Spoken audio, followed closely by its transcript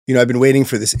I've been waiting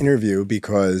for this interview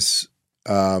because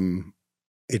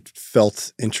it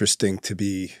felt interesting to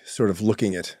be sort of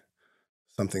looking at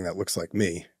something that looks like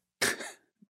me.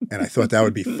 And I thought that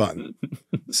would be fun.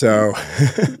 So,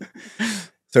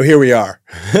 so here we are.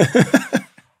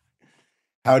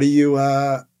 How do you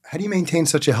maintain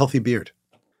such a healthy beard?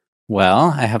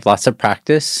 Well, I have lots of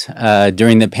practice.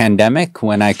 During the pandemic,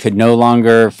 when I could no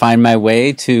longer find my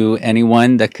way to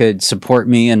anyone that could support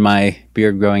me in my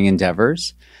beard growing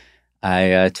endeavors,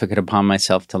 I took it upon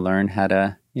myself to learn how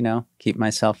to, keep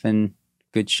myself in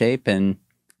good shape and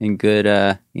in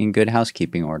good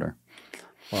housekeeping order.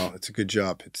 Well, it's a good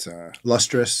job. It's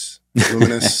lustrous,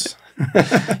 luminous.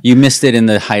 You missed it in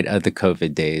the height of the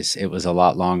COVID days. It was a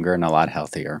lot longer and a lot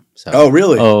healthier. So, oh,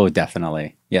 really? Oh,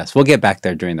 definitely. Yes, we'll get back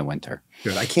there during the winter.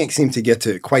 Good. I can't seem to get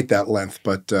to quite that length,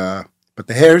 but the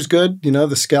hair's good.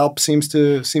 The scalp seems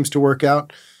to work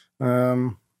out. I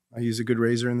use a good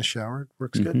razor in the shower. It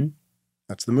works good.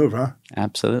 That's the move, huh?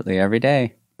 Absolutely. Every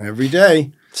day. Every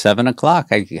day. 7 o'clock.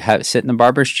 I sit in the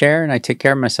barber's chair and I take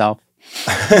care of myself.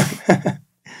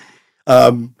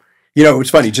 It's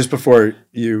funny. Just before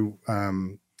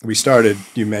we started,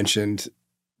 you mentioned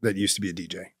that you used to be a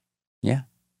DJ. Yeah.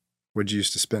 What'd you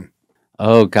used to spin?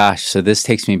 Oh, gosh. So this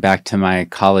takes me back to my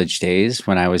college days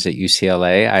when I was at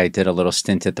UCLA. I did a little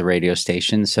stint at the radio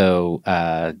station. So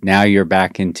now you're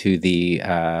back into the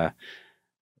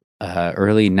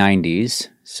early 90s.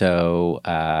 So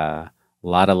a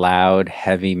lot of loud,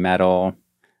 heavy metal,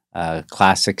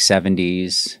 classic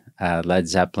 70s. Led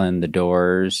Zeppelin, The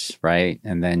Doors, right?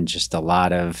 And then just a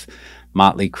lot of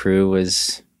Motley Crue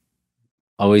was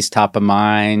always top of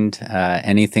mind.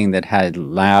 Anything that had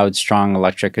loud, strong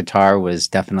electric guitar was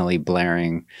definitely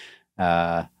blaring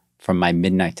from my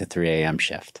midnight to 3 a.m.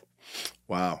 shift.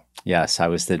 Wow. Yes, I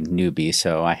was the newbie,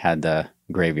 so I had the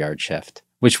graveyard shift,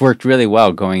 which worked really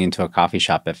well going into a coffee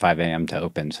shop at 5 a.m. to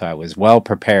open. So I was well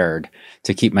prepared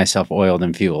to keep myself oiled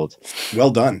and fueled.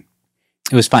 Well done.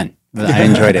 It was fun. I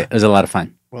enjoyed it. It was a lot of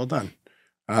fun. Well done.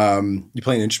 You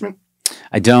play an instrument?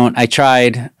 I don't. I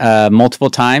tried multiple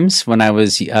times when I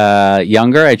was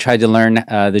younger. I tried to learn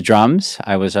the drums.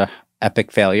 I was a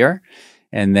epic failure.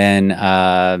 And then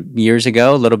years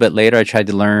ago, a little bit later, I tried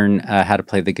to learn how to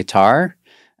play the guitar.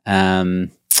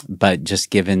 But just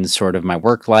given sort of my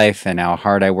work life and how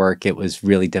hard I work, it was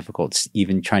really difficult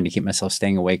even trying to keep myself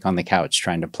staying awake on the couch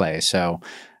trying to play. So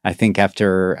I think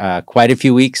after quite a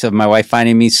few weeks of my wife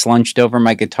finding me slunched over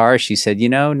my guitar, she said,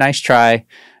 nice try.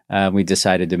 We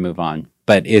decided to move on.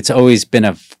 But it's always been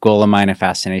a goal of mine, a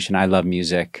fascination. I love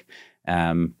music.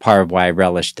 Part of why I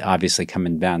relished, obviously,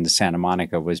 coming down to Santa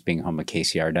Monica was being home at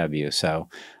KCRW. So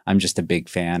I'm just a big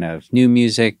fan of new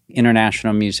music,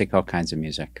 international music, all kinds of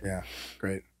music. Yeah,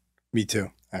 great. Me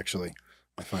too, actually.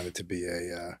 I find it to be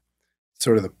a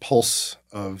sort of the pulse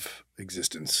of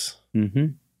existence. Mm-hmm.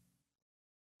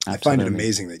 I find it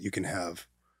amazing that you can have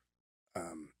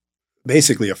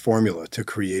basically a formula to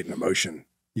create an emotion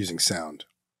using sound.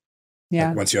 Yeah.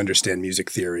 Like once you understand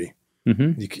music theory,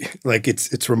 mm-hmm.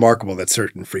 It's remarkable that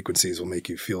certain frequencies will make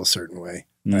you feel a certain way.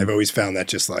 Mm. I've always found that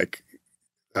just like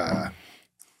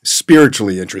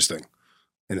spiritually interesting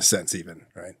in a sense, even,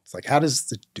 right? It's like, how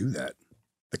does it do that?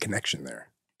 The connection there.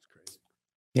 It's crazy.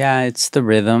 Yeah, it's the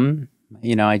rhythm.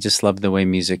 I just love the way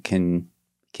music can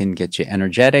get you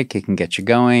energetic. It can get you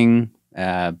going.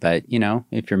 But,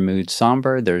 if your mood's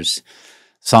somber, there's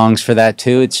songs for that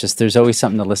too. It's just, there's always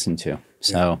something to listen to.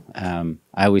 So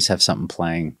I always have something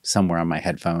playing somewhere on my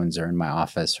headphones or in my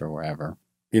office or wherever.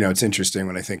 It's interesting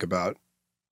when I think about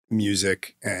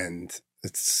music and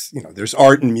it's, there's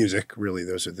art and music. Really,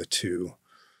 those are the two,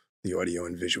 the audio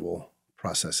and visual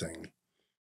processing,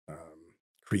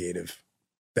 creative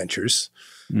ventures.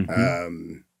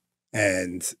 Mm-hmm.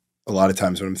 And a lot of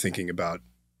times when I'm thinking about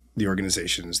the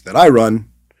organizations that I run,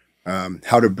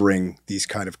 how to bring these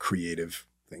kind of creative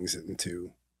things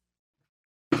into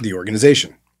the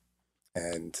organization.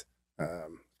 And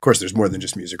of course, there's more than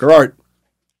just music or art,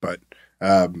 but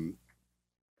when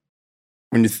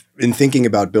in thinking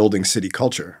about building city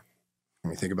culture,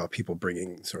 when we think about people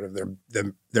bringing sort of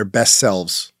their best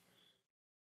selves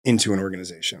into an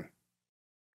organization,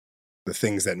 the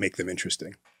things that make them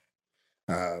interesting,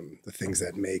 the things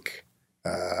that make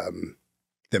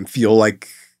them feel like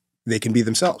they can be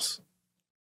themselves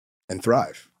and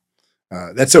thrive.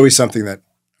 That's always something that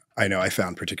I know I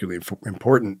found particularly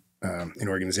important in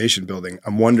organization building.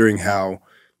 I'm wondering how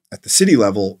at the city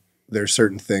level, there's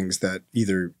certain things that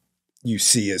either you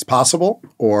see as possible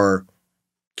or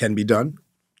can be done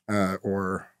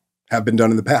or have been done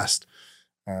in the past.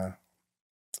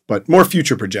 But more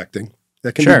future projecting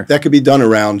that can Sure. that could be done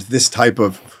around this type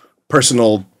of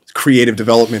personal creative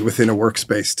development within a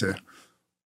workspace to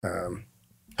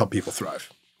help people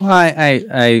thrive? Well,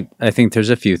 I think there's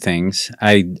a few things.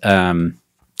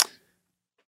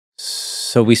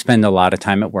 So we spend a lot of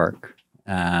time at work.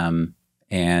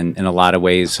 And in a lot of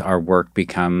ways, our work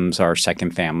becomes our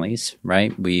second families,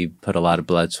 right? We put a lot of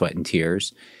blood, sweat, and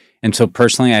tears. And so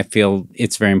personally, I feel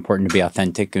it's very important to be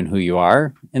authentic in who you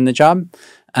are in the job.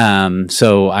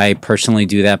 So I personally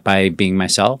do that by being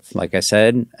myself. Like I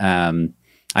said,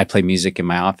 I play music in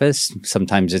my office.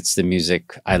 Sometimes it's the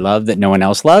music I love that no one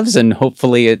else loves. And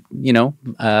hopefully it,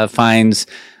 finds,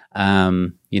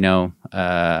 it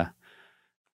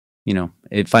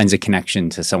finds a connection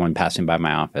to someone passing by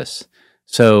my office.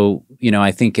 So,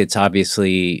 I think it's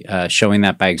obviously showing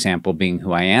that by example, being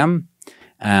who I am,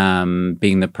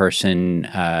 being the person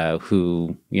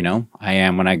who, I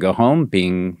am when I go home,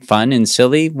 being fun and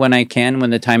silly when I can, when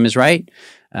the time is right.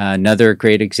 Another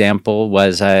great example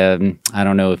was, I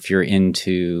don't know if you're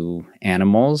into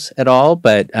animals at all,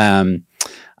 but I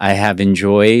have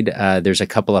enjoyed, there's a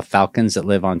couple of falcons that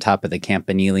live on top of the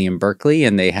Campanile in Berkeley,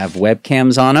 and they have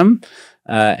webcams on them.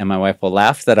 And my wife will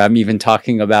laugh that I'm even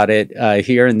talking about it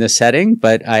here in this setting,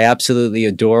 but I absolutely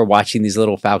adore watching these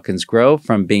little falcons grow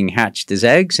from being hatched as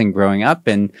eggs and growing up.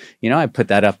 And, I put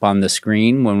that up on the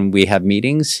screen when we have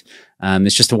meetings.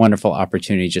 It's just a wonderful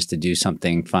opportunity just to do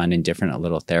something fun and different, a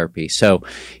little therapy. So,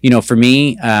 for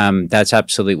me, that's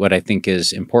absolutely what I think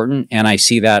is important. And I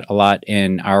see that a lot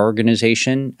in our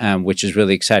organization, which is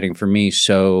really exciting for me.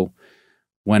 So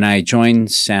when I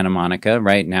joined Santa Monica,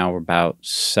 right now, about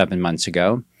 7 months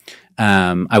ago,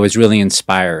 I was really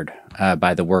inspired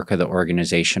by the work of the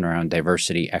organization around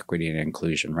diversity, equity, and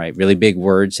inclusion, right? Really big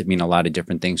words that mean a lot of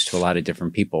different things to a lot of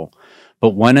different people.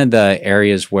 But one of the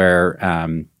areas where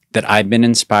that I've been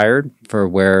inspired for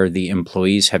where the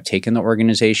employees have taken the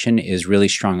organization is really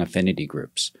strong affinity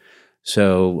groups.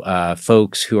 So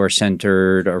folks who are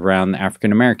centered around the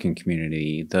African American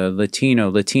community, the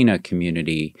Latina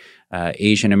community,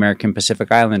 Asian American Pacific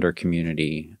Islander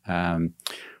community,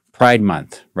 Pride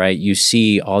Month, right? You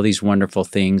see all these wonderful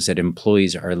things that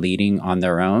employees are leading on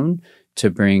their own to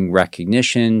bring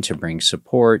recognition, to bring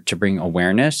support, to bring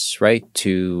awareness, right,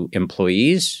 to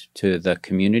employees, to the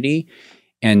community.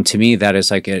 And to me, that is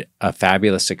like a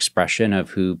fabulous expression of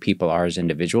who people are as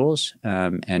individuals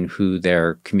and who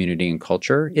their community and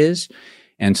culture is.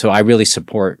 And so I really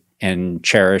support and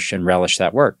cherish and relish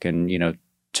that work. And,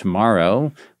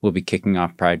 tomorrow we'll be kicking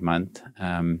off Pride Month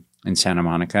in Santa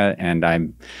Monica, and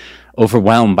I'm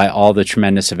overwhelmed by all the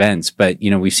tremendous events. But,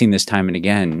 we've seen this time and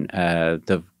again,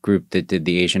 the group that did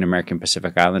the Asian American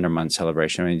Pacific Islander Month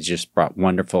celebration, it just brought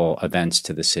wonderful events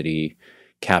to the city,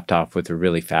 capped off with a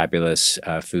really fabulous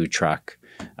food truck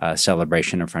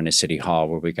celebration in front of City Hall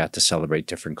where we got to celebrate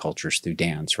different cultures through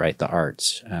dance, right? The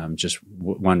arts, just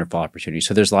wonderful opportunity.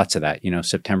 So there's lots of that.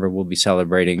 September we'll be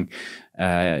celebrating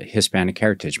Hispanic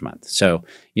Heritage Month. So,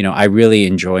 I really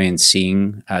enjoy in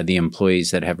seeing the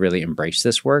employees that have really embraced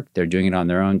this work. They're doing it on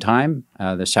their own time.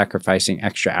 They're sacrificing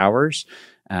extra hours.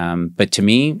 But to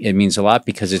me, it means a lot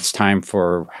because it's time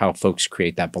for how folks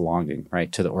create that belonging,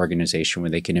 right, to the organization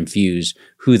where they can infuse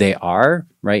who they are,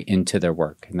 right, into their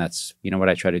work. And that's, what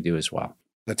I try to do as well.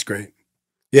 That's great.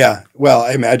 Yeah. Well,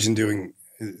 I imagine doing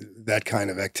that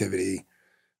kind of activity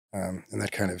and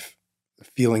that kind of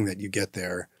feeling that you get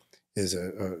there is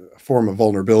a form of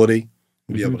vulnerability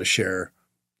and be able to share,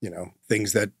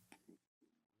 things that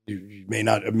you may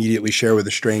not immediately share with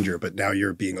a stranger, but now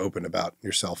you're being open about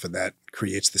yourself, and that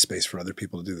creates the space for other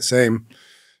people to do the same.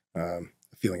 A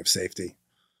feeling of safety,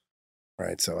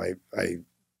 right? So I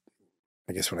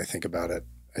guess when I think about it,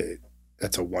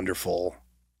 that's a wonderful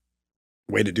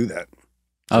way to do that.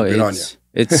 So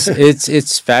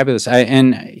it's fabulous. I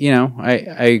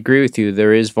agree with you.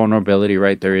 There is vulnerability,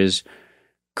 right? There is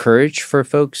courage for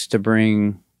folks to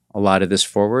bring a lot of this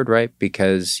forward, right?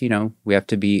 Because, we have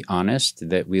to be honest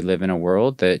that we live in a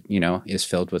world that, is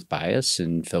filled with bias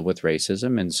and filled with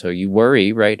racism. And so you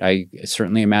worry, right? I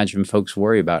certainly imagine folks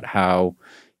worry about how,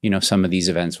 some of these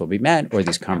events will be met or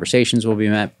these conversations will be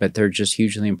met, but they're just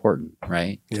hugely important,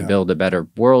 right? Yeah. To build a better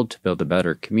world, to build a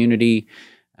better community,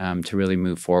 to really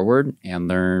move forward and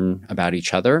learn about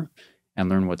each other and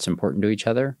learn what's important to each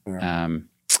other. Yeah.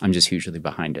 I'm just hugely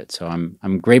behind it. So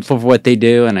I'm grateful for what they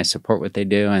do and I support what they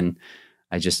do. And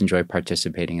I just enjoy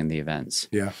participating in the events.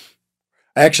 Yeah.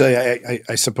 Actually,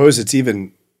 I suppose it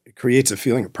creates a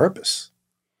feeling of purpose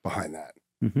behind that,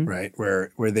 right?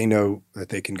 Where they know that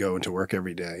they can go into work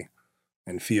every day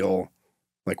and feel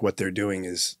like what they're doing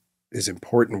is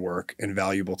important work and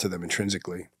valuable to them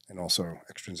intrinsically and also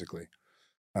extrinsically.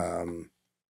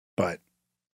 But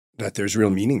that there's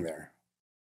real meaning there.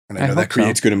 And I know that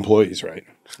creates good employees, right?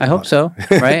 I hope so,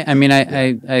 right? I mean,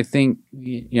 I think,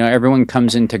 everyone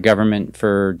comes into government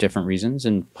for different reasons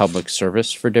and public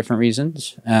service for different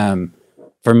reasons.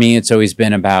 For me, it's always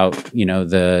been about,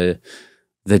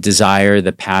 the desire,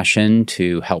 the passion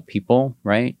to help people,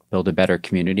 right? Build a better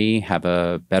community, have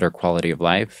a better quality of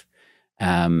life.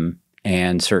 And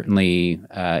certainly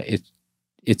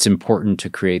it's important to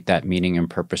create that meaning and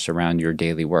purpose around your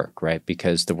daily work, right?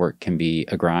 Because the work can be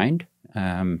a grind,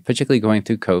 particularly going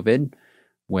through COVID,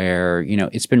 where,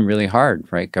 it's been really hard,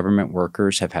 right? Government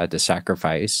workers have had to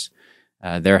sacrifice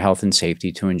their health and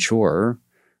safety to ensure,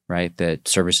 right, that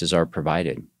services are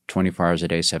provided 24 hours a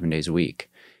day, 7 days a week.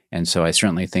 And so I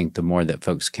certainly think the more that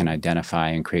folks can identify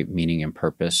and create meaning and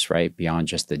purpose, right, beyond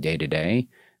just the day-to-day,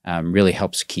 really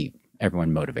helps keep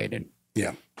everyone motivated.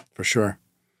 Yeah, for sure.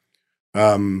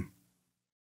 I mean,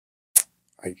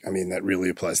 that really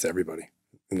applies to everybody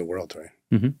in the world, right?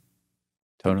 Mm-hmm.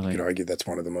 Totally. You could argue that's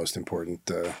one of the most important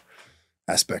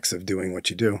aspects of doing what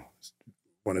you do.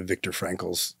 One of Viktor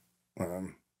Frankl's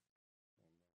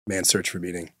Man's Search for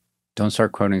Meaning. Don't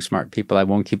start quoting smart people. I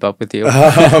won't keep up with you.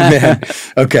 Oh man.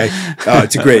 Okay.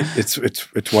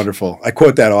 It's wonderful. I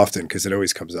quote that often because it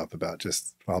always comes up about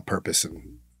just purpose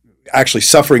and actually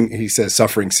suffering. He says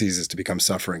suffering ceases to become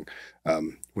suffering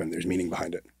when there's meaning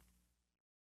behind it.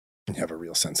 And you have a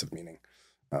real sense of meaning.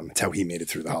 It's how he made it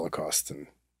through the Holocaust and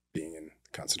being in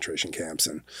concentration camps.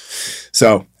 And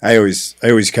so I always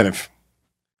kind of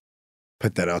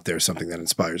put that out there as something that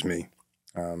inspires me.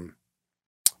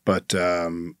 But there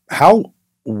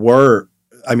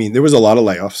was a lot of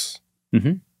layoffs,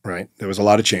 mm-hmm. right? There was a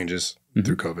lot of changes mm-hmm.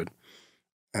 through COVID.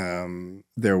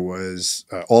 There was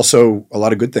also a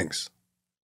lot of good things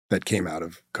that came out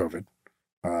of COVID.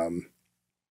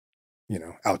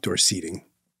 Outdoor seating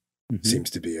mm-hmm. seems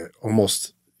to be a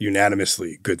almost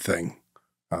unanimously good thing,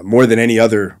 more than any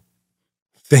other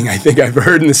thing I think I've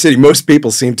heard in the city. Most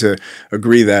people seem to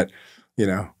agree that,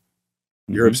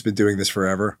 mm-hmm. Europe's been doing this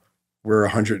forever. We're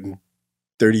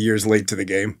 130 years late to the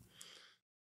game.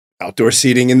 Outdoor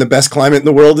seating in the best climate in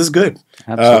the world is good.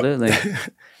 Absolutely.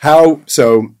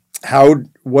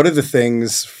 What are the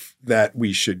things that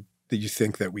you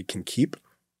think that we can keep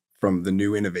from the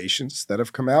new innovations that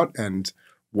have come out? And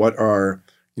what are,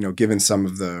 given some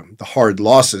of the hard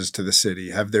losses to the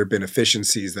city, have there been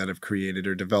efficiencies that have created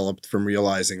or developed from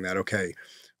realizing that, okay,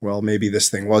 well, maybe this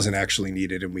thing wasn't actually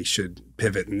needed and we should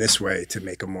pivot in this way to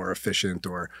make a more efficient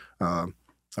or a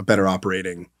better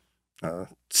operating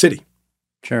city?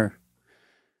 Sure.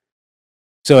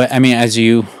 So, I mean, as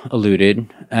you alluded,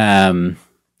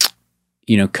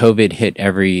 COVID hit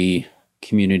every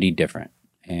community different,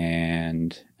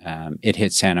 and it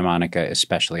hit Santa Monica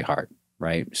especially hard,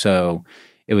 right? So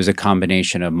it was a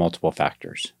combination of multiple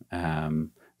factors. The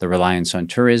reliance on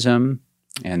tourism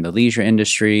and the leisure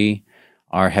industry,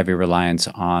 our heavy reliance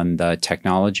on the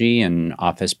technology and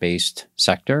office-based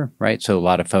sector, right? So a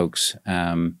lot of folks,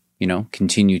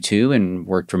 continue to and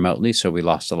worked remotely. So we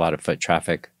lost a lot of foot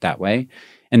traffic that way.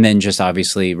 And then just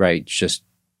obviously, right, just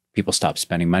people stopped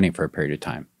spending money for a period of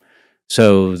time.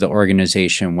 So the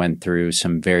organization went through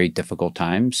some very difficult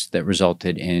times that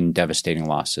resulted in devastating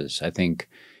losses. I think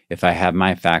if I have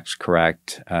my facts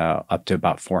correct, up to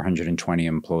about 420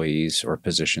 employees or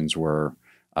positions were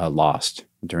lost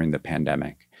during the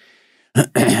pandemic.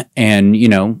 And,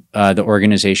 the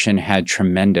organization had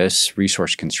tremendous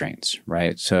resource constraints,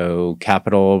 right? So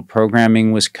capital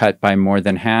programming was cut by more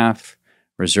than half.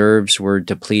 Reserves were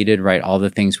depleted, right? All the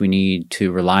things we need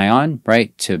to rely on,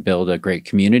 right, to build a great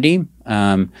community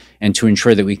and to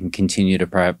ensure that we can continue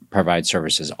to provide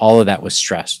services. All of that was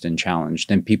stressed and challenged,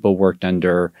 and people worked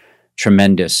under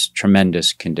tremendous,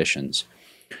 tremendous conditions.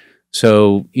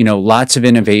 So, lots of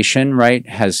innovation, right,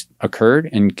 has occurred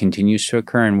and continues to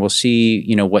occur, and we'll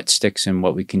see, what sticks and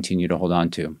what we continue to hold on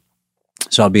to.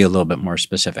 So I'll be a little bit more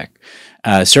specific.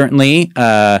 Certainly,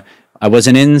 I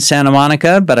wasn't in Santa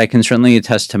Monica, but I can certainly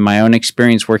attest to my own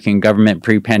experience working in government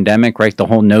pre-pandemic, right? The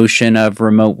whole notion of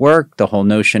remote work, the whole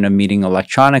notion of meeting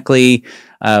electronically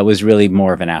was really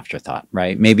more of an afterthought,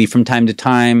 right? Maybe from time to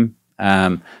time,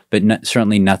 but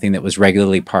certainly nothing that was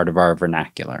regularly part of our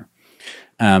vernacular.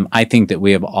 I think that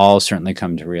we have all certainly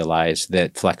come to realize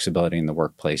that flexibility in the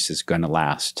workplace is going to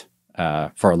last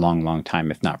for a long, long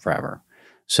time, if not forever.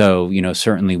 So,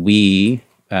 certainly we,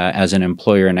 as an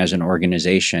employer and as an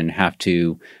organization, have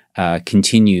to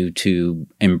continue to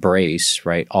embrace,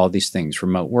 right, all these things: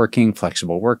 remote working,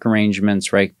 flexible work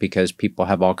arrangements, right, because people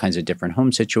have all kinds of different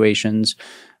home situations.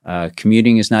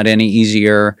 Commuting is not any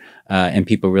easier, and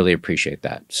people really appreciate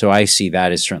that. So I see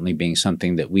that as certainly being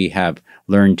something that we have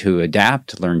learned to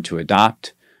adapt, learned to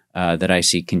adopt, that I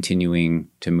see continuing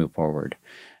to move forward.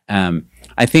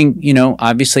 I think,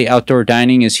 obviously outdoor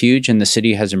dining is huge and the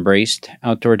city has embraced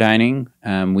outdoor dining.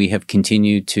 We have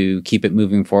continued to keep it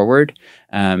moving forward.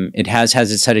 It has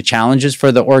its set of challenges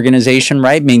for the organization,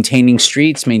 right? Maintaining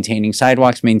streets, maintaining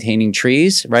sidewalks, maintaining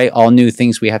trees, right? All new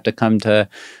things we have to come to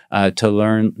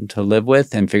learn to live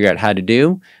with and figure out how to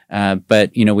do.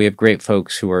 But we have great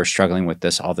folks who are struggling with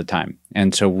this all the time.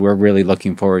 And so we're really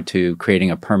looking forward to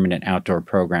creating a permanent outdoor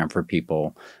program for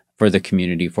people, for the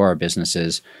community, for our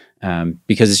businesses,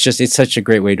 because it's such a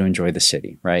great way to enjoy the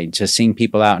city, right? Just seeing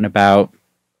people out and about.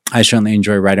 I certainly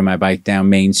enjoy riding my bike down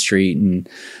Main Street and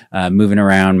moving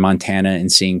around Montana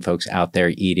and seeing folks out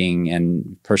there eating.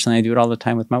 And personally, I do it all the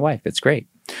time with my wife. It's great.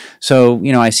 So,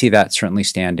 I see that certainly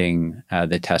standing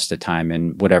the test of time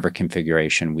in whatever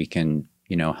configuration we can,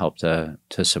 help to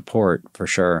support for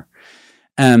sure.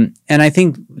 And I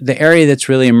think the area that's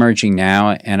really emerging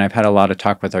now, and I've had a lot of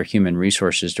talk with our human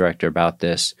resources director about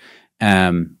this,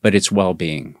 but it's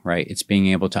well-being, right? It's being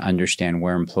able to understand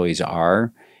where employees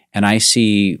are. And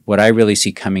what I really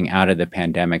see coming out of the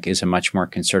pandemic is a much more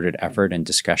concerted effort and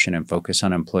discussion and focus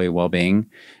on employee well-being.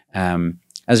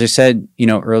 As I said,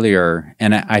 earlier,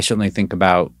 and I certainly think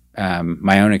about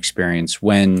my own experience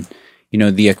when,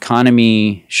 the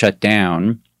economy shut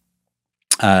down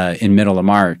in middle of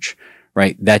March.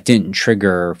 Right, that didn't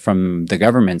trigger from the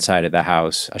government side of the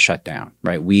house a shutdown.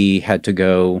 Right, we had to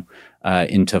go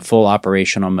into full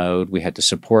operational mode. We had to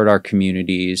support our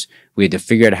communities. We had to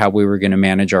figure out how we were going to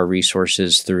manage our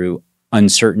resources through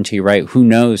uncertainty. Right, who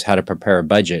knows how to prepare a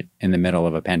budget in the middle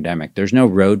of a pandemic? There's no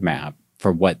roadmap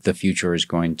for what the future is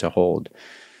going to hold.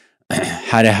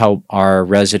 How to help our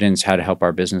residents, how to help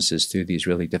our businesses through these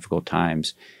really difficult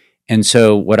times. And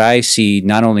so, what I see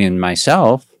not only in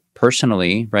myself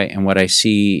personally, right, and what I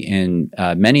see in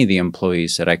many of the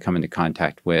employees that I come into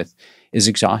contact with is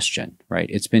exhaustion, right?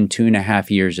 It's been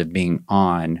 2.5 years of being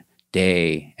on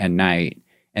day and night,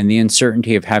 and the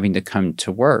uncertainty of having to come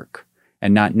to work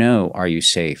and not know, are you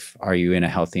safe? Are you in a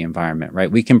healthy environment,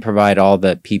 right? We can provide all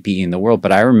the PPE in the world,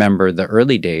 but I remember the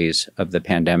early days of the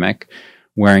pandemic,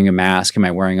 wearing a mask. Am I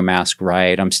wearing a mask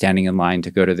right? I'm standing in line to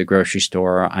go to the grocery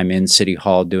store. I'm in City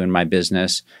Hall doing my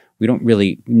business.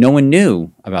 No one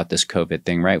knew about this COVID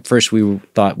thing, right? First, we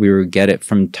thought we would get it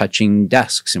from touching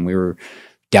desks and we were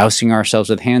dousing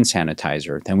ourselves with hand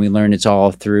sanitizer. Then we learned it's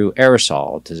all through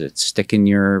aerosol. Does it stick in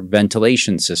your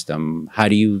ventilation system? How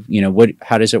do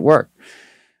how does it work?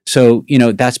 So,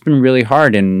 that's been really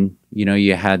hard. And,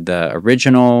 you had the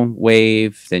original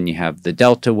wave, then you have the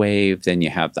Delta wave, then you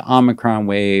have the Omicron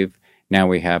wave. Now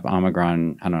we have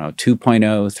Omicron, 2.0,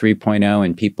 3.0,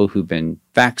 and people who've been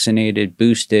vaccinated,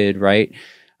 boosted, right?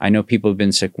 I know people have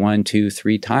been sick 1, 2,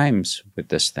 3 times with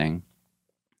this thing.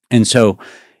 And so,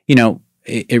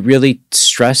 it really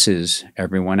stresses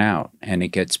everyone out and it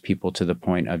gets people to the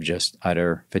point of just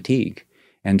utter fatigue.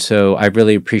 And so I've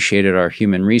really appreciated our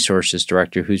human resources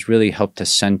director who's really helped to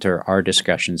center our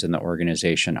discussions in the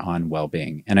organization on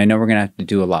well-being. And I know we're going to have to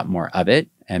do a lot more of it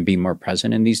and be more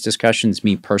present in these discussions,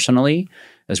 me personally,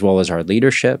 as well as our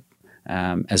leadership,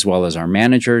 as well as our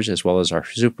managers, as well as our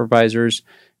supervisors,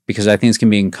 because I think it's going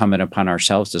to be incumbent upon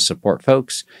ourselves to support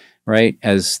folks, right?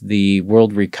 As the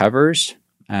world recovers,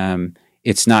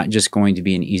 it's not just going to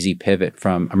be an easy pivot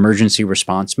from emergency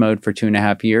response mode for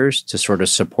 2.5 years to sort of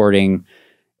supporting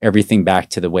everything back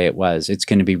to the way it was. It's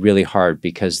going to be really hard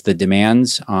because the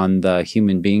demands on the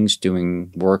human beings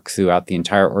doing work throughout the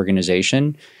entire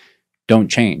organization don't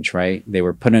change, right? They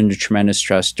were put under tremendous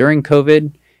stress during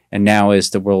COVID. And now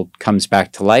as the world comes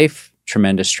back to life,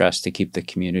 tremendous stress to keep the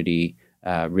community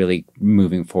really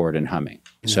moving forward and humming.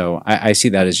 Yeah. So I see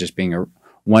that as just being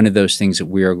one of those things that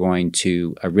we are going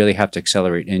to really have to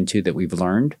accelerate into that we've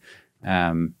learned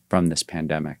from this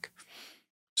pandemic.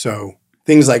 So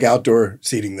things like outdoor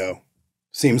seating, though,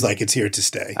 seems like it's here to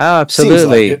stay. Oh,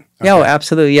 absolutely. Okay. Yeah,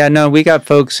 absolutely. Yeah, no, we got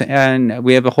folks and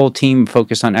we have a whole team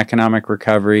focused on economic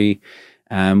recovery.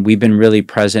 We've been really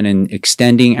present in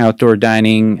extending outdoor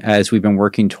dining as we've been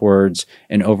working towards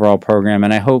an overall program.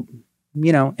 And I hope,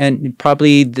 and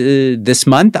probably this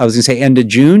month, I was going to say end of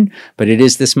June, but it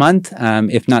is this month,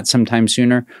 if not sometime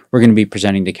sooner, we're going to be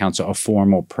presenting to council a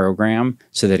formal program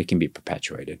so that it can be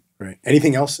perpetuated. Right.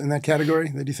 Anything else in that category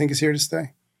that you think is here to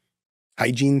stay?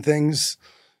 Hygiene things?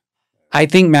 I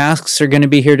think masks are going to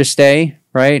be here to stay,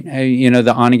 right?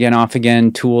 The on again, off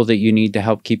again tool that you need to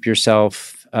help keep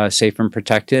yourself safe and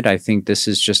protected. I think this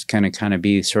is just going to kind of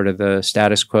be sort of the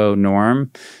status quo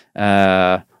norm.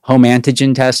 Home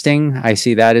antigen testing, I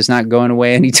see that is not going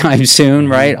away anytime soon,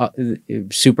 right?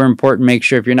 Super important. Make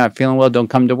sure if you're not feeling well, don't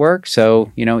come to work.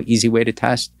 So, easy way to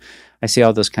test. I see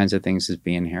all those kinds of things as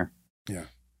being here. Yeah.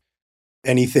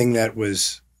 Anything that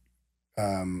was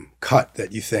cut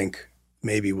that you think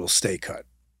maybe will stay cut?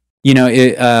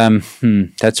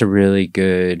 That's a really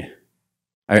good.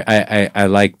 I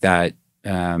like that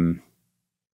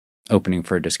opening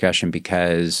for a discussion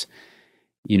because,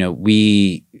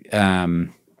 we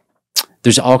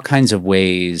there's all kinds of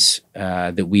ways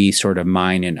that we sort of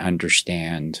mine and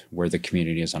understand where the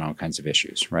community is on all kinds of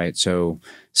issues, right? So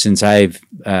since I've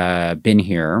been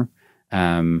here,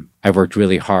 I've worked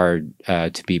really hard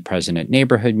to be present at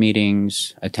neighborhood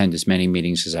meetings, attend as many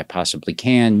meetings as I possibly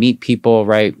can, meet people,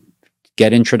 right?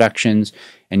 Get introductions,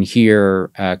 and hear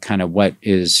kind of what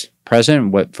is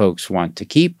present, what folks want to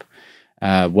keep,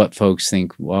 what folks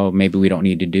think, well, maybe we don't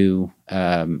need to do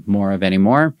more of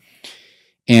anymore.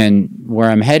 And where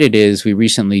I'm headed is we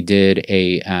recently did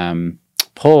a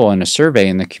poll and a survey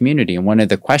in the community. And one of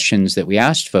the questions that we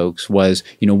asked folks was,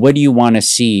 what do you want to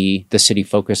see the city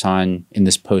focus on in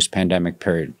this post-pandemic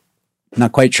period?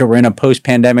 Not quite sure we're in a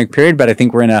post-pandemic period, but I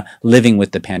think we're in a living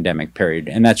with the pandemic period.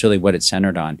 And that's really what it's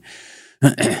centered on.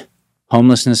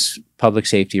 Homelessness, public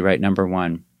safety, right? Number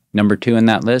one. Number two in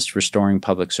that list, restoring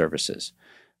public services.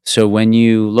 So when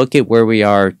you look at where we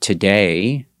are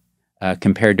today,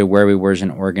 compared to where we were as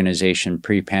an organization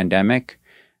pre-pandemic,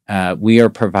 we are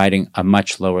providing a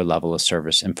much lower level of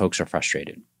service, and folks are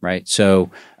frustrated, right? So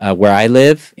where I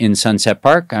live in Sunset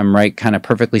Park, I'm right kind of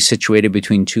perfectly situated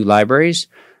between two libraries.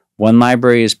 One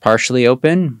library is partially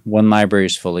open, one library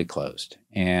is fully closed.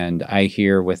 And I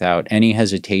hear without any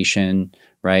hesitation,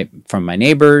 right, from my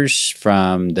neighbors,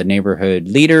 from the neighborhood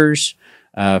leaders,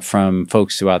 from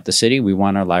folks throughout the city, we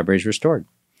want our libraries restored.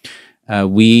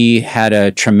 We had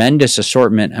a tremendous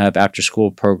assortment of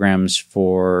after-school programs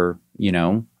for,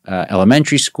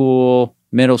 elementary school,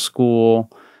 middle school,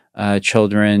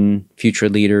 children, future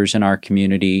leaders in our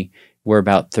community. We're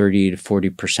about 30 to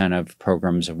 40% of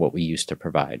programs of what we used to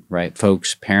provide, right?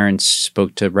 Folks, parents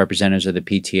spoke to representatives of the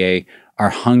PTA, are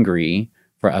hungry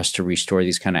for us to restore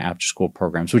these kind of after-school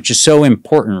programs, which is so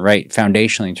important, right,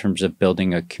 foundationally in terms of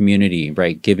building a community,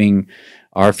 right, giving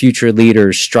our future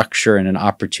leaders structure and an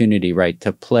opportunity, right,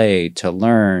 to play, to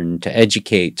learn, to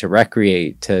educate, to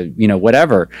recreate, to,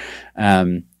 whatever,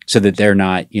 so that they're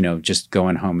not, just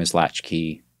going home as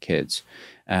latchkey kids.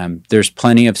 There's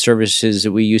plenty of services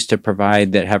that we used to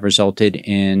provide that have resulted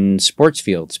in sports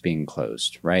fields being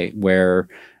closed, right, where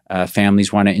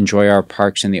families want to enjoy our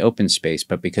parks in the open space,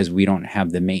 but because we don't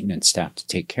have the maintenance staff to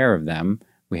take care of them,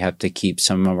 we have to keep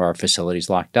some of our facilities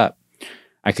locked up.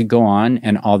 I could go on,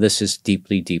 and all this is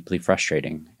deeply, deeply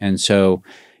frustrating. And so,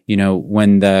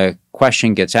 when the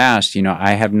question gets asked,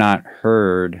 I have not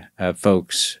heard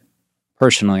folks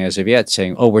personally as of yet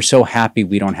saying, oh, we're so happy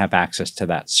we don't have access to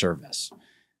that service.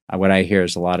 What I hear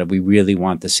is a lot of, we really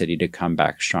want the city to come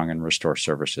back strong and restore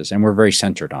services. And we're very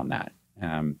centered on that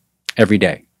every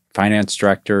day. Finance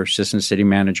director, assistant city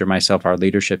manager, myself, our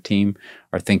leadership team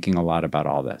are thinking a lot about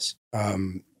all this.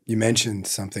 You mentioned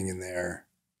something in there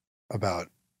about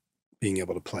being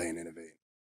able to play and innovate.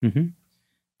 Mm-hmm.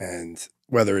 And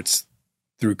whether it's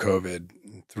through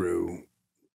COVID, through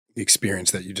the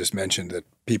experience that you just mentioned that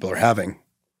people are having,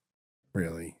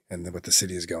 really, and what the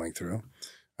city is going through,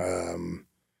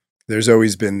 there's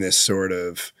always been this sort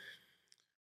of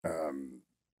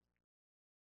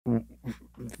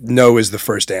no is the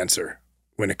first answer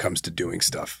when it comes to doing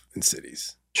stuff in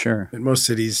cities. Sure. And most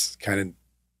cities kind of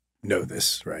know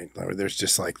this, right? There's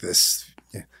just like this,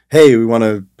 hey, we want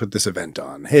to put this event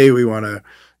on. Hey, we want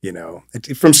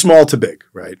to, from small to big,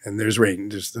 right? And there's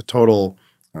the total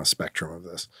spectrum of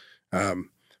this.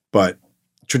 But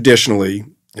traditionally,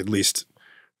 at least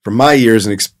from my years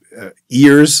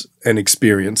and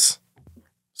experience,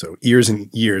 so ears and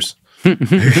years.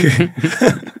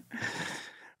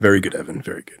 Very good, Evan.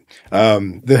 Very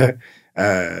good.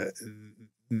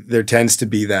 There tends to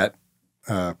be that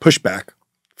pushback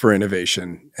for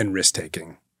innovation and risk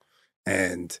taking,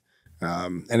 and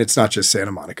it's not just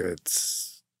Santa Monica;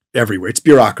 it's everywhere. It's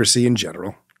bureaucracy in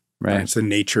general. Right. It's the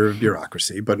nature of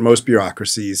bureaucracy, but most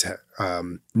bureaucracies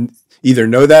either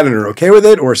know that and are okay with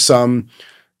it, or some,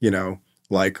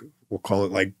 like we'll call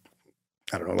it like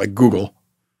Google,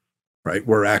 right?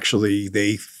 Where actually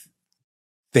they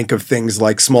think of things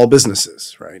like small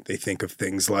businesses, right? They think of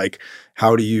things like,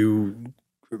 how do you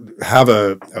have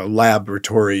a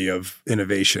laboratory of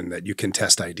innovation that you can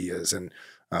test ideas, and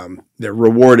they're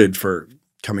rewarded for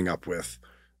coming up with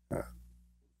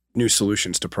new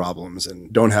solutions to problems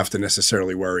and don't have to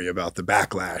necessarily worry about the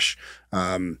backlash.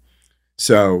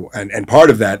 So part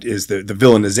of that is the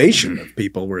villainization of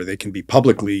people, where they can be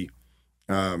publicly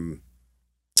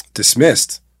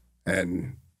dismissed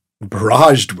and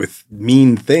barraged with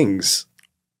mean things.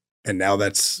 And now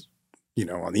that's,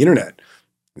 on the internet.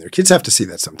 Their kids have to see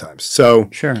that sometimes. So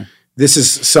Sure. this is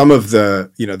some of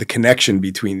the, the connection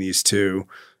between these two.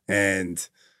 And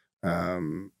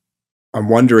I'm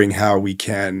wondering how we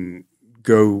can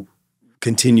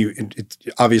continue.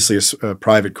 Obviously, a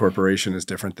private corporation is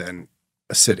different than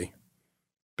a city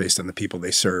based on the people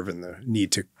they serve and the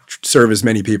need to serve as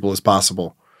many people as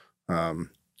possible in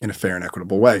a fair and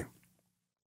equitable way.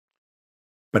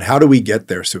 But how do we get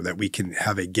there so that we can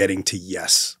have a getting to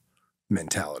yes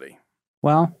mentality?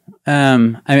 Well,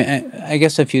 I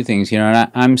guess a few things, and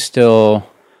I'm still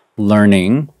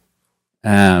learning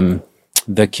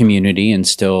the community and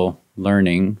still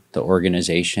learning the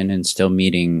organization and still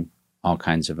meeting all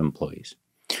kinds of employees.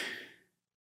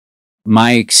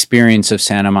 My experience of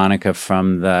Santa Monica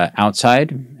from the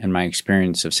outside and my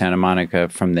experience of Santa Monica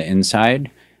from the inside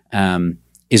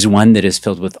is one that is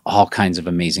filled with all kinds of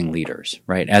amazing leaders,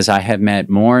 right? As I have met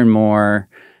more and more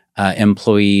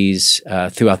employees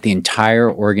throughout the entire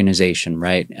organization,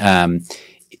 right?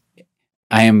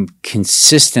 I am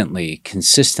consistently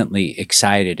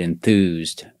excited,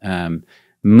 enthused,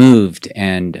 moved,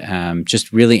 and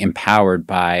just really empowered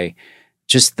by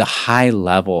just the high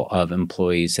level of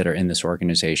employees that are in this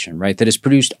organization, right? That has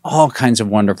produced all kinds of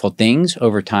wonderful things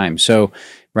over time. So,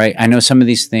 right, I know some of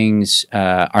these things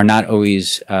are not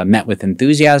always met with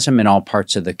enthusiasm in all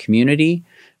parts of the community.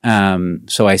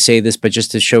 So I say this, but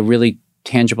just to show really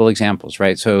tangible examples,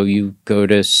 right? So you go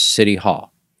to City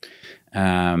Hall,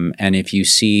 and if you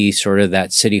see sort of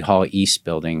that City Hall East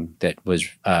building that was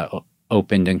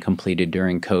opened and completed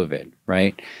during COVID,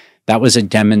 right? That was a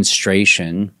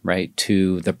demonstration, right,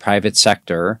 to the private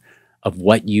sector of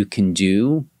what you can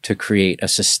do to create a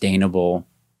sustainable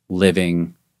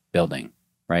living building,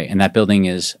 right? And that building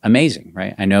is amazing,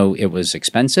 right? I know it was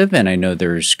expensive and I know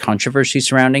there's controversy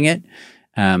surrounding it.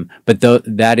 But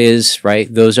that is, right,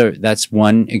 that's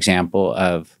one example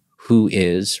of who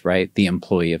is, right, the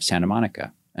employee of Santa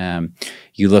Monica.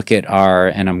 You look at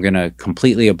and I'm going to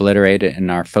completely obliterate it, and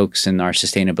our folks in our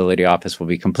sustainability office will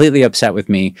be completely upset with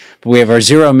me, but we have our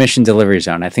zero emission delivery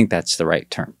zone. I think that's the right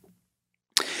term.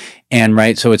 And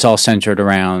right, so it's all centered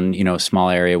around, a small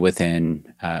area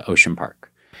within Ocean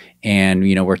Park. And,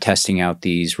 we're testing out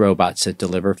these robots that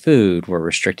deliver food. We're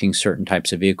restricting certain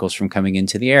types of vehicles from coming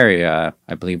into the area.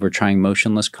 I believe we're trying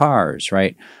motionless cars,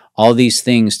 right? All these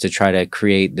things to try to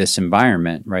create this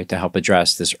environment, right, to help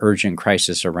address this urgent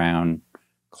crisis around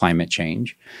climate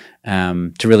change,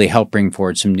 to really help bring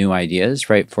forward some new ideas,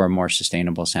 right, for a more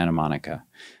sustainable Santa Monica.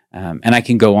 And I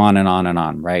can go on and on and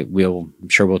on, right? I'm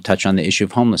sure we'll touch on the issue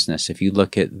of homelessness. If you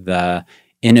look at the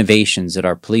innovations that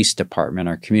our police department,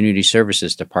 our community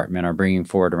services department are bringing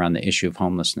forward around the issue of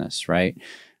homelessness, right?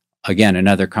 Again,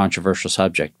 another controversial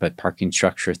subject, but Parking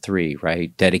Structure 3,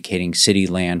 right? Dedicating city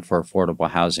land for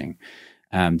affordable housing.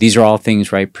 These are all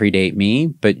things, right, predate me,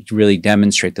 but really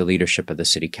demonstrate the leadership of the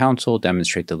city council,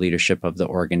 demonstrate the leadership of the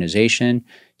organization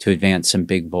to advance some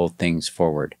big, bold things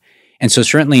forward. And so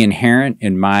certainly inherent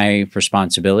in my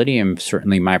responsibility and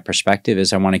certainly my perspective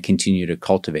is I want to continue to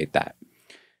cultivate that.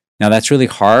 Now, that's really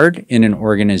hard in an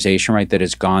organization, right, that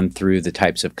has gone through the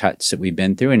types of cuts that we've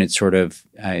been through. And it's sort of,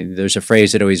 there's a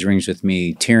phrase that always rings with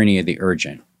me, tyranny of the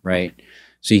urgent, right?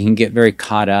 So you can get very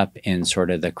caught up in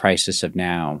sort of the crisis of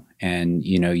now. And,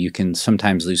 you can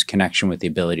sometimes lose connection with the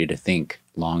ability to think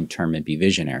long-term and be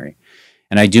visionary.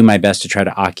 And I do my best to try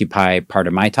to occupy part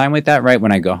of my time with that, right?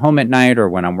 When I go home at night or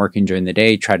when I'm working during the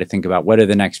day, try to think about what are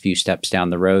the next few steps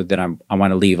down the road that I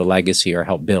want to leave a legacy or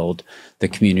help build the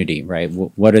community, right?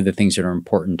 What are the things that are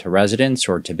important to residents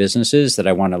or to businesses that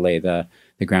I want to lay the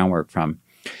groundwork from?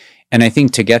 And I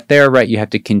think to get there, right, you have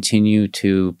to continue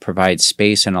to provide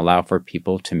space and allow for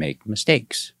people to make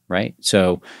mistakes, right?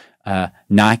 So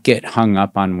not get hung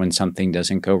up on when something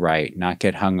doesn't go right, not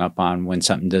get hung up on when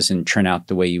something doesn't turn out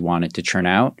the way you want it to turn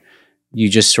out. You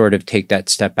just sort of take that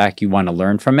step back. You want to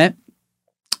learn from it.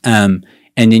 And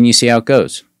then you see how it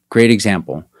goes. Great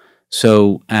example.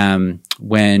 So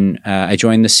when I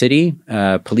joined the city,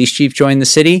 police chief joined the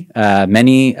city,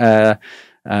 many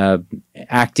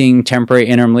acting temporary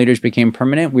interim leaders became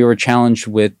permanent. We were challenged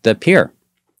with the pier,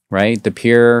 right? The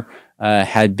pier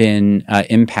had been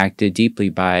impacted deeply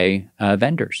by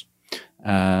vendors,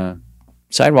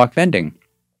 sidewalk vending.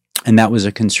 And that was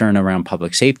a concern around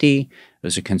public safety. It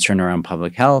was a concern around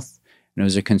public health. And it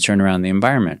was a concern around the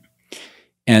environment.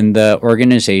 And the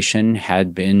organization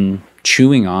had been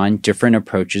chewing on different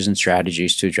approaches and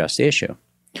strategies to address the issue.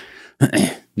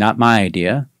 Not my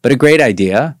idea, but a great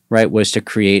idea, right, was to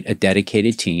create a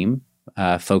dedicated team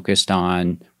focused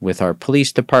on with our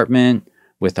police department,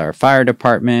 with our fire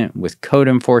department, with code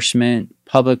enforcement,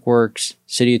 public works,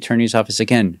 city attorney's office.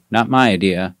 Again, not my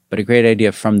idea, but a great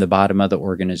idea from the bottom of the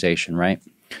organization, right?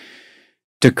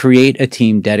 To create a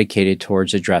team dedicated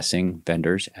towards addressing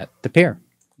vendors at the pier.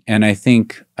 And I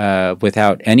think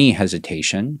without any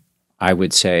hesitation, I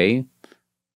would say,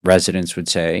 residents would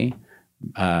say,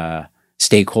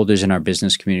 stakeholders in our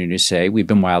business community say, we've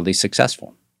been wildly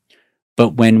successful. But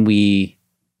when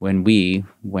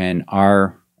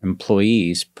our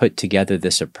employees put together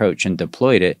this approach and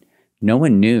deployed it, no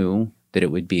one knew that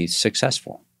it would be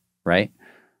successful, right?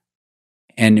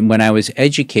 And when I was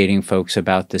educating folks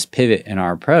about this pivot in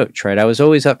our approach, right, I was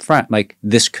always upfront, like,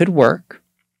 this could work,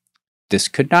 this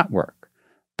could not work.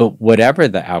 But whatever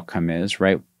the outcome is,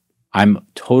 right, I'm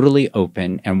totally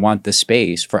open and want the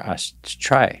space for us to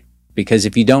try. Because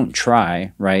if you don't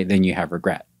try, right, then you have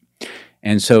regret.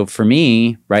 And so for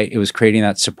me, right, it was creating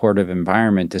that supportive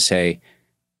environment to say,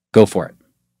 go for it,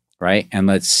 right? And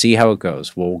let's see how it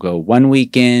goes. We'll go 1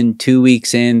 week in, 2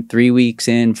 weeks in, 3 weeks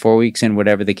in, 4 weeks in,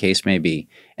 whatever the case may be.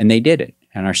 And they did it.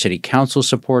 And our city council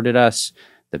supported us.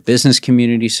 The business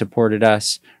community supported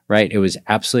us, right? It was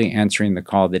absolutely answering the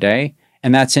call of the day.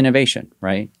 And that's innovation,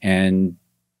 right? And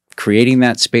creating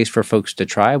that space for folks to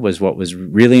try was what was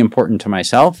really important to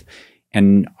myself.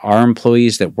 And our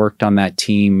employees that worked on that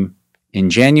team in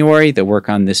January, that work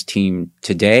on this team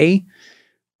today,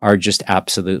 are just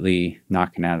absolutely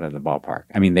knocking out of the ballpark.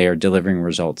 I mean, they are delivering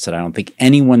results that I don't think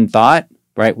anyone thought,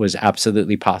 right, was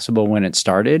absolutely possible when it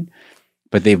started,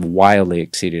 but they've wildly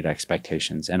exceeded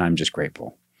expectations, and I'm just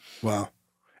grateful. Wow.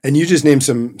 And you just named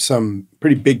some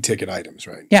pretty big ticket items,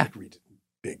 right? Yeah. Like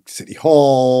big city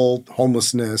hall,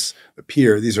 homelessness, the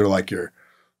pier. These are like your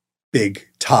big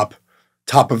top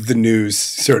of the news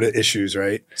sort of issues,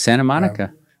 right? Santa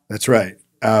Monica. That's right.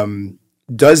 Do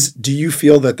you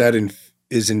feel that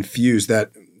is infused,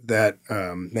 that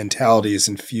mentality is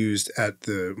infused at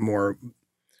the more,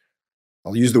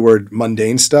 I'll use the word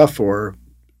mundane stuff, or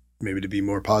maybe to be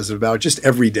more positive about just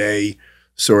everyday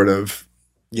sort of,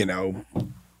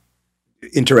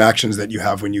 interactions that you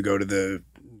have when you go to the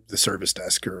service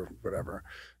desk or whatever?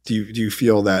 Do you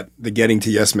feel that the getting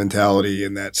to yes mentality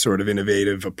and that sort of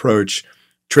innovative approach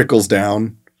trickles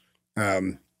down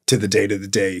to the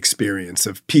day-to-day experience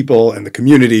of people and the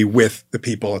community with the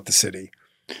people at the city?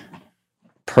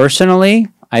 Personally,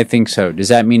 I think so. Does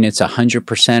that mean it's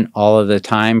 100% all of the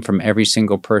time from every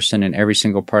single person in every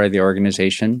single part of the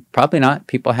organization? Probably not.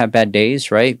 People have bad days,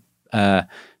 right?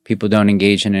 People don't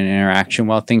engage in an interaction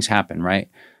well. Things happen, right?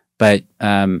 But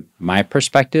my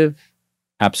perspective,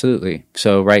 absolutely.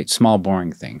 So, right, small,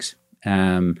 boring things.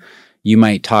 You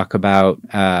might talk about,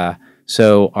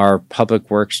 so our public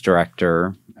works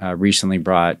director recently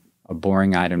brought a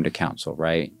boring item to council,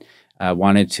 right?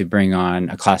 Wanted to bring on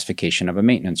a classification of a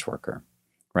maintenance worker,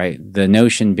 right? The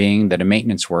notion being that a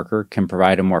maintenance worker can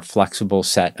provide a more flexible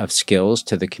set of skills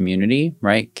to the community,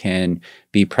 right? Can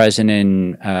be present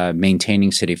in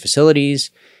maintaining city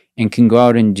facilities and can go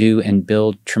out and do and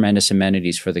build tremendous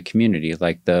amenities for the community,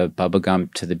 like the Bubba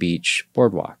Gump to the Beach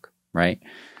boardwalk, right?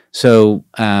 So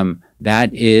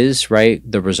that is, right,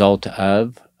 the result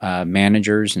of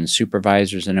managers and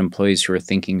supervisors and employees who are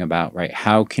thinking about, right,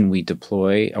 how can we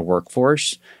deploy a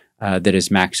workforce that is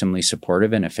maximally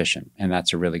supportive and efficient? And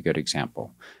that's a really good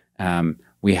example.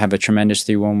 We have a tremendous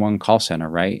 311 call center,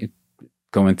 right?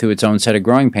 Going through its own set of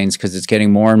growing pains because it's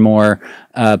getting more and more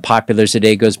popular as the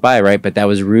day goes by, right? But that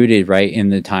was rooted, right, in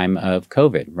the time of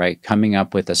COVID, right? Coming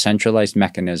up with a centralized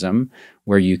mechanism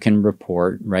where you can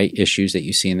report, right, issues that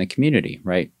you see in the community,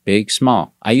 right? Big,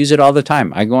 small. I use it all the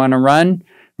time. I go on a run,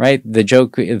 right? The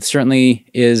joke certainly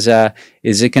is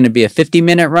it going to be a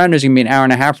 50-minute run or is it going to be an hour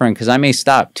and a half run? Because I may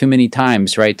stop too many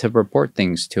times, right, to report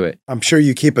things to it. I'm sure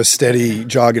you keep a steady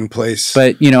jog in place.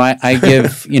 But, I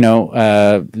give,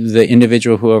 the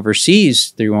individual who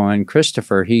oversees 311,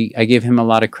 Christopher, I give him a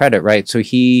lot of credit, right? So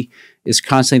he is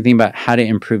constantly thinking about how to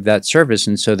improve that service.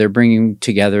 And so they're bringing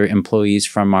together employees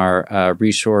from our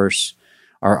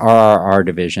our RRR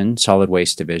division, solid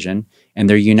waste division, and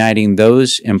they're uniting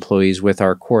those employees with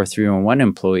our core 311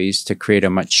 employees to create a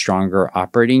much stronger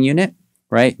operating unit,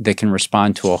 right, that can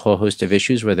respond to a whole host of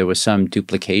issues where there was some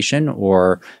duplication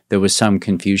or there was some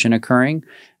confusion occurring,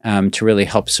 to really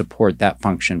help support that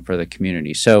function for the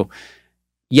community. So,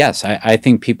 yes, I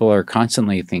think people are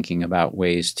constantly thinking about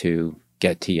ways to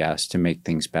get to yes, to make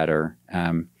things better.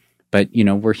 But,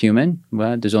 we're human.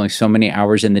 Well, there's only so many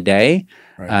hours in the day.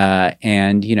 Right.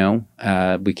 And, we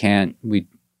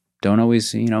don't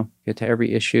always, get to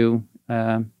every issue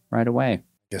right away. I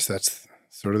guess that's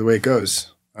sort of the way it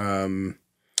goes. Do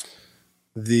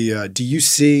you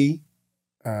see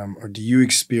or do you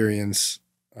experience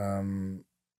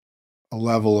a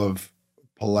level of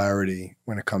polarity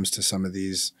when it comes to some of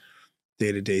these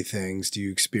day-to-day things do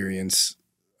you experience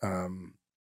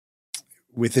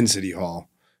within City Hall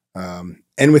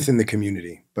and within the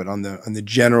community? But on the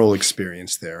general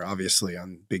experience there, obviously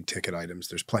on big ticket items,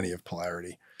 there's plenty of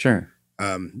polarity. Sure.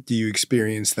 Do you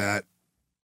experience that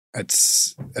at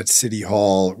City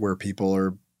Hall where people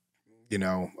are,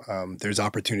 there's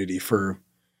opportunity for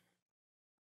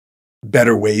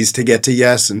better ways to get to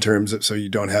yes in terms of so you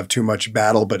don't have too much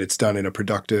battle, but it's done in a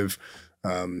productive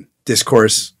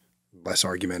discourse, less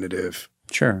argumentative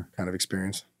Sure. kind of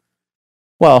experience?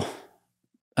 Well,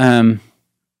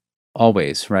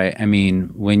 always, right? I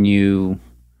mean, when you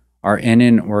are in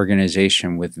an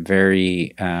organization with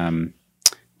very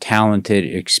talented,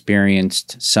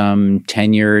 experienced, some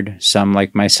tenured, some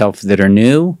like myself that are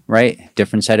new, right?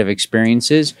 Different set of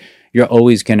experiences, you're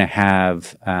always going to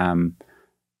have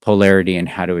polarity in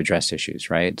how to address issues,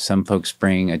 right? Some folks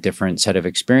bring a different set of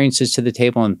experiences to the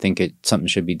table and think something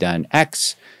should be done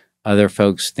X. Other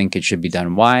folks think it should be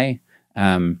done Y.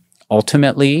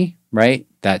 Ultimately, right,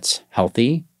 that's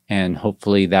healthy. And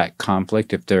hopefully that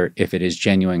conflict, if it is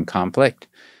genuine conflict,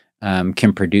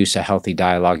 can produce a healthy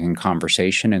dialogue and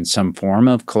conversation and some form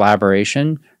of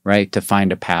collaboration, right, to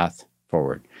find a path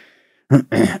forward.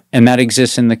 And that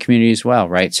exists in the community as well,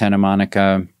 right? Santa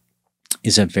Monica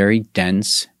is a very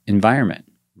dense environment,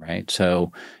 right?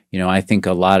 So, I think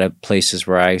a lot of places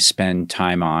where I spend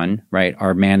time on, right,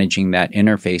 are managing that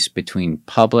interface between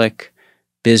public,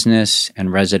 business,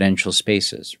 and residential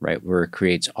spaces, right, where it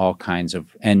creates all kinds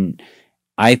of, and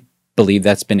I believe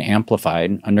that's been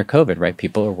amplified under COVID, right?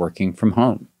 People are working from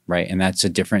home, right? And that's a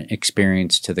different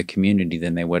experience to the community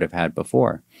than they would have had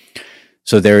before.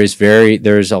 So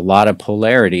there's a lot of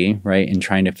polarity, right, in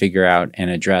trying to figure out and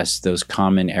address those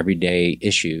common everyday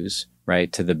issues,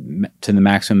 right, to the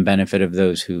maximum benefit of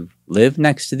those who live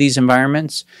next to these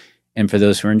environments and for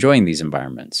those who are enjoying these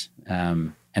environments.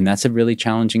 And that's a really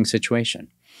challenging situation.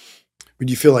 Would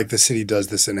you feel like the city does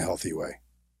this in a healthy way?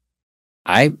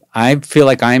 I feel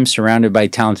like I'm surrounded by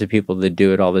talented people that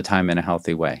do it all the time in a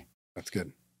healthy way. That's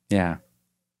good. Yeah.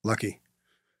 Lucky.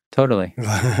 Totally.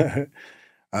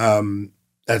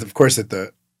 Of course,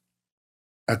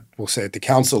 we'll say at the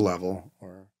council level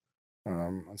or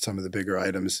on some of the bigger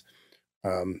items,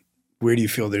 where do you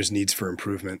feel there's needs for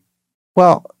improvement?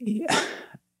 Well,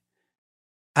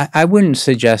 I wouldn't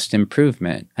suggest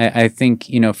improvement. I think,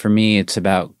 for me, it's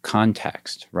about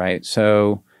context, right?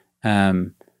 So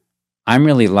I'm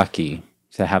really lucky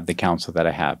to have the council that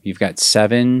I have. You've got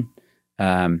 7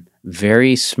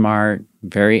 very smart,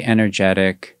 very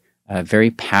energetic,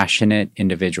 very passionate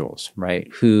individuals, right,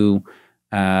 who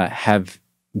have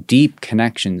deep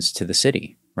connections to the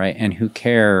city, right, and who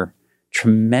care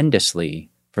tremendously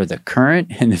for the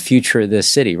current and the future of this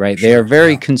city, right? Sure, they are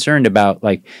very concerned about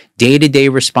like day-to-day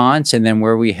response and then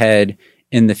where we head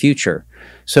in the future.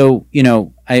 So,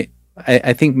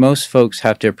 I think most folks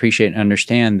have to appreciate and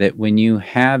understand that when you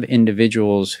have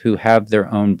individuals who have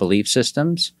their own belief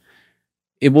systems,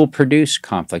 it will produce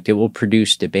conflict. It will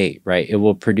produce debate, right? It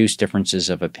will produce differences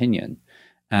of opinion.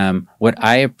 What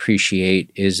I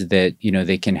appreciate is that,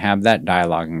 they can have that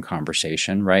dialogue and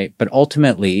conversation, right? But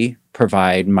ultimately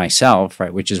provide myself,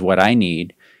 right, which is what I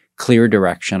need, clear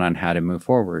direction on how to move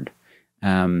forward.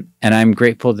 And I'm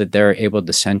grateful that they're able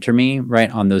to center me,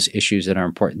 right, on those issues that are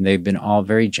important. They've been all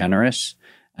very generous.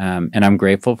 And I'm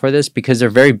grateful for this because they're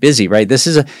very busy, right?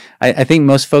 I think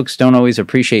most folks don't always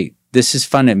appreciate, this is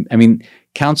fun. I mean,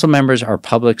 council members are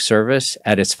public service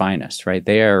at its finest, right?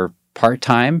 They are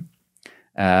part-time.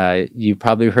 You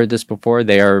probably heard this before.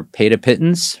 They are paid a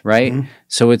pittance, right? Mm-hmm.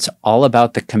 So it's all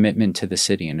about the commitment to the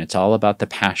city and it's all about the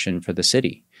passion for the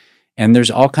city. And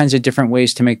there's all kinds of different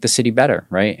ways to make the city better,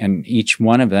 right? And each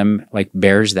one of them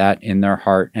bears that in their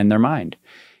heart and their mind.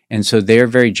 And so they're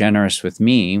very generous with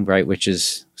me, right? Which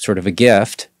is sort of a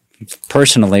gift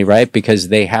personally, right? Because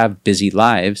they have busy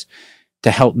lives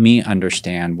to help me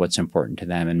understand what's important to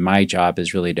them. And my job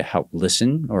is really to help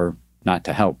listen, or not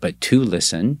to help, but to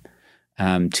listen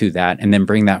to that and then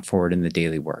bring that forward in the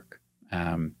daily work.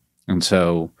 And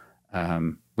so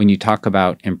when you talk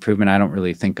about improvement, I don't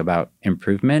really think about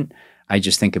improvement. I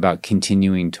just think about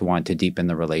continuing to want to deepen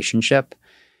the relationship.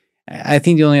 I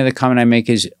think the only other comment I make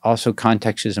is also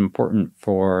context is important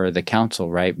for the council,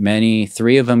 right?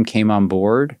 3 of them came on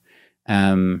board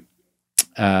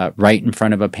right in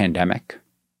front of a pandemic.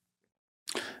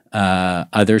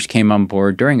 Others came on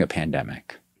board during a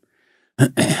pandemic.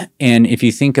 And if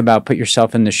you think about, put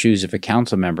yourself in the shoes of a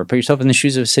council member, put yourself in the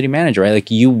shoes of a city manager,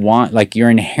 right? You're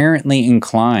inherently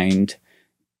inclined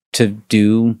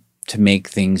to make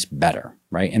things better,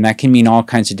 right? And that can mean all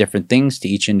kinds of different things to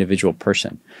each individual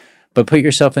person. But put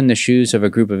yourself in the shoes of a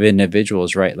group of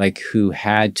individuals, right? Like who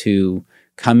had to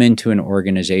come into an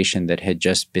organization that had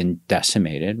just been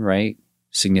decimated, right?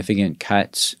 Significant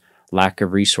cuts, lack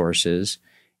of resources,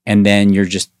 and then you're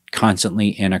just constantly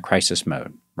in a crisis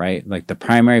mode, right? Like the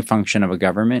primary function of a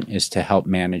government is to help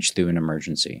manage through an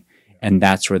emergency. And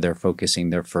that's where they're focusing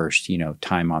their first,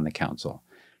 time on the council.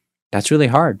 That's really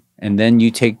hard. And then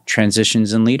you take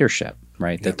transitions in leadership,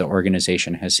 right? That the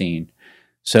organization has seen.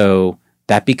 So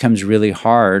that becomes really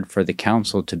hard for the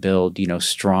council to build,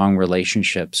 strong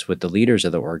relationships with the leaders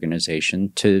of the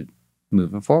organization to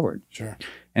move it forward. Sure.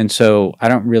 And so I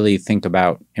don't really think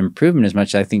about improvement as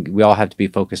much. I think we all have to be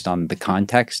focused on the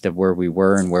context of where we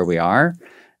were and where we are.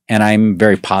 And I'm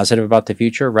very positive about the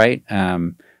future, right?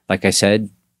 Like I said,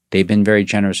 they've been very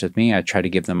generous with me. I try to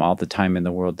give them all the time in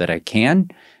the world that I can.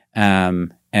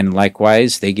 And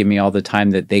likewise, they give me all the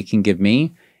time that they can give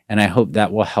me. And I hope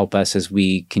that will help us as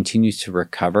we continue to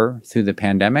recover through the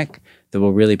pandemic, that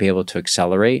we'll really be able to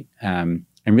accelerate and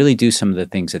really do some of the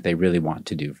things that they really want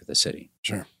to do for the city.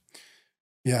 Sure.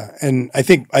 Yeah. And I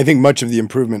think much of the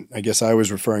improvement, I guess I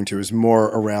was referring to, is more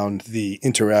around the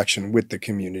interaction with the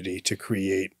community to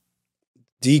create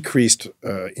decreased,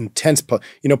 intense,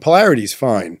 polarity is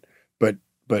fine,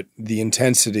 but the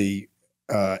intensity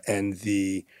and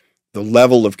the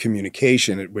level of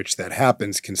communication at which that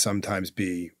happens can sometimes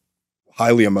be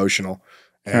highly emotional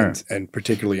and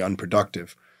particularly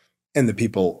unproductive. And the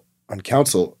people on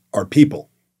council are people.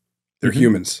 They're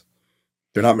humans.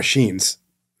 They're not machines,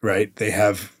 right? They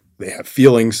have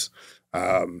feelings.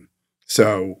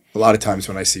 So a lot of times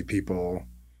when I see people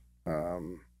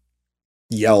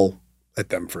yell at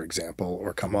them, for example,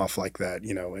 or come off like that,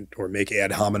 or make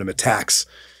ad hominem attacks,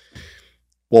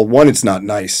 well, one, it's not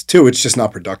nice. Two, it's just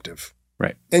not productive.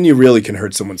 Right. And you really can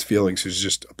hurt someone's feelings who's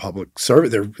just a public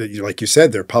service. They're, like you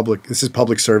said, they're public. This is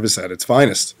public service at its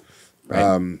finest.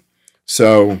 Right.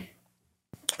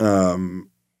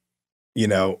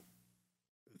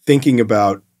 Thinking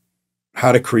about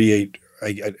how to create,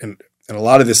 and a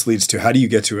lot of this leads to how do you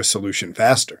get to a solution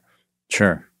faster?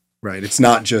 Sure. Right. It's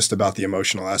not just about the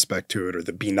emotional aspect to it or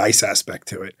the be nice aspect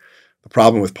to it. The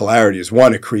problem with polarity is,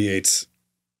 one, it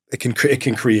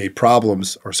can create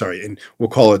problems, and we'll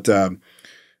call it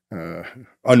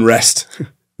unrest.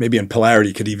 Maybe in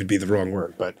polarity could even be the wrong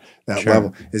word, but that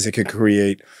level is it can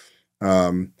create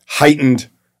heightened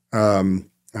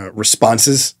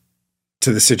responses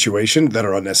to the situation that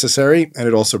are unnecessary, and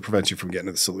it also prevents you from getting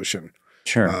to the solution.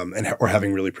 Sure. Or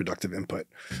having really productive input.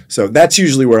 So that's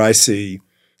usually where I see,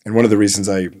 and one of the reasons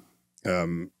I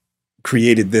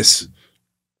created this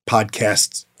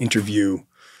podcast interview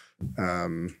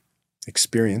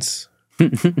experience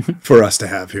for us to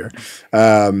have here,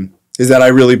 is that I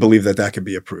really believe that could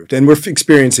be approved. And we're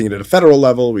experiencing it at a federal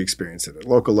level. We experience it at a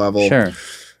local level. Sure.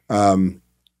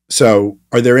 So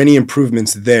are there any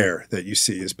improvements there that you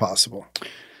see as possible?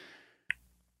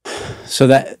 So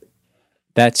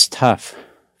that's tough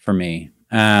for me.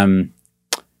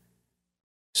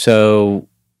 So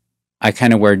I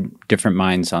kind of wear different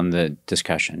minds on the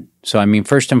discussion. So, I mean,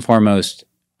 first and foremost,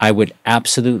 I would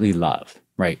absolutely love,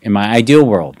 right, in my ideal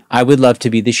world, I would love to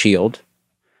be the shield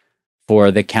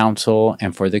for the council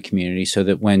and for the community so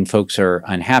that when folks are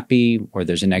unhappy or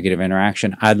there's a negative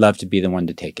interaction, I'd love to be the one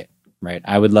to take it, right?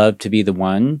 I would love to be the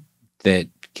one that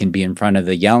can be in front of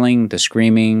the yelling, the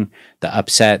screaming, the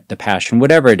upset, the passion,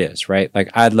 whatever it is, right? Like,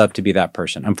 I'd love to be that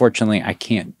person. Unfortunately, I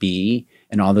can't be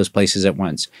in all those places at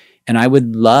once. And I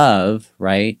would love,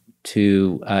 right,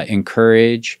 to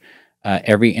encourage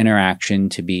every interaction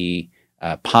to be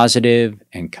positive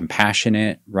and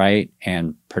compassionate, right,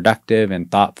 and productive and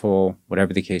thoughtful,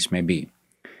 whatever the case may be.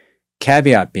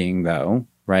 Caveat being, though,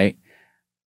 right,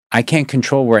 I can't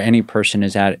control where any person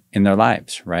is at in their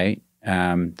lives, right?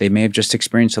 They may have just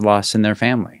experienced a loss in their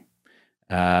family.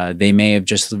 They may have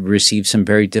just received some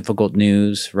very difficult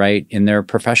news, right, in their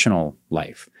professional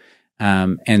life.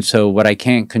 And so what I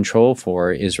can't control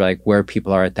for is like where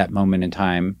people are at that moment in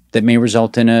time that may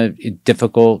result in a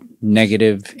difficult,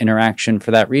 negative interaction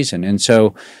for that reason. And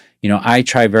so, I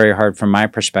try very hard from my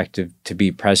perspective to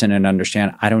be present and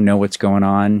understand I don't know what's going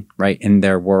on right in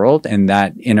their world. And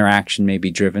that interaction may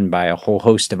be driven by a whole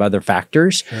host of other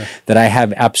factors that I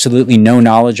have absolutely no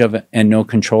knowledge of and no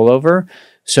control over.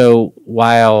 So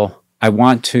while I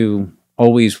want to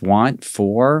always want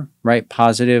for, right,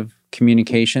 positive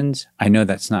communications, I know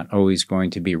that's not always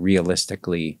going to be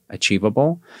realistically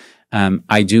achievable.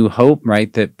 I do hope,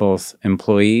 right, that both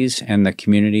employees and the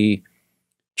community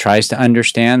tries to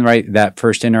understand, right, that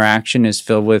first interaction is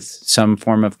filled with some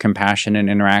form of compassion and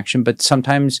interaction, but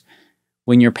sometimes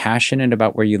when you're passionate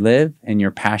about where you live and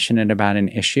you're passionate about an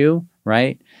issue,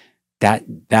 right? That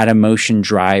emotion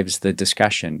drives the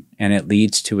discussion and it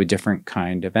leads to a different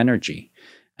kind of energy.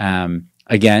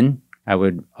 Again, I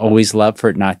would always love for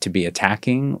it not to be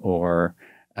attacking or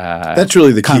that's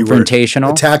really the key word.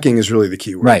 Confrontational. Attacking is really the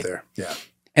key word Right. there. Yeah.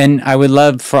 And I would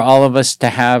love for all of us to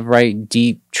have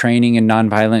deep training in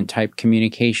nonviolent type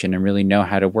communication and really know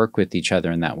how to work with each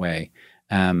other in that way.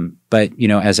 But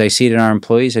as I see it in our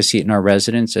employees, I see it in our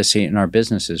residents, I see it in our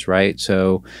businesses, right?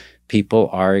 So people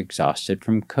are exhausted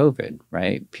from COVID,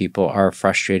 right? People are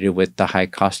frustrated with the high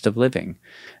cost of living.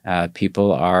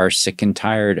 People are sick and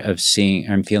tired of seeing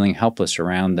and feeling helpless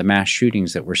around the mass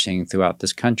shootings that we're seeing throughout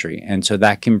this country. And so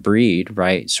that can breed,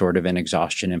 right, sort of an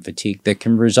exhaustion and fatigue that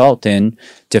can result in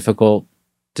difficult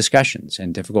discussions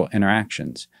and difficult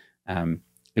interactions.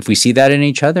 If we see that in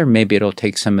each other, maybe it'll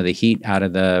take some of the heat out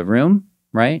of the room,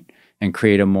 right, and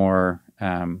create a more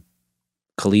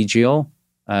collegial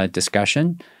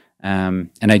discussion. And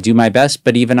I do my best,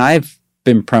 but even I've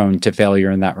been prone to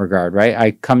failure in that regard, right? I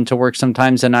come to work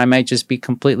sometimes and I might just be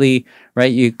completely,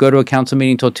 right? You go to a council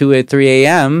meeting till 2 or 3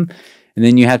 a.m. and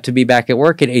then you have to be back at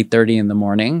work at 8:30 in the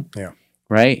morning. Yeah.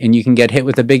 Right. And you can get hit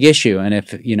with a big issue. And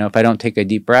if I don't take a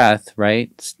deep breath,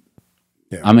 right,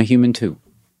 I'm a human too.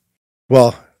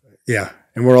 Well, yeah.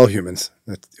 And we're all humans.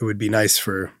 It would be nice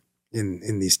for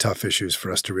in these tough issues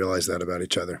for us to realize that about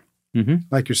each other. Mm-hmm.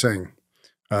 Like you're saying.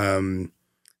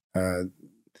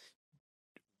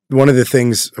 One of the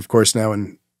things, of course, now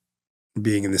in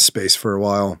being in this space for a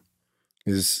while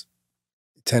is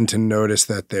tend to notice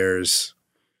that there's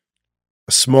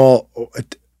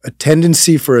a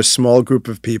tendency for a small group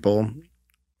of people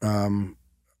on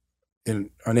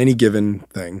any given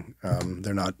thing.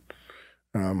 They're not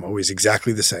always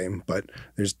exactly the same, but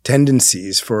there's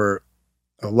tendencies for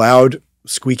a loud,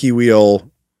 squeaky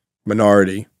wheel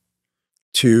minority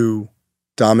to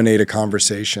dominate a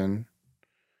conversation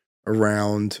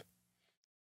around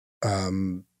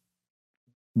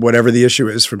whatever the issue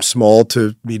is, from small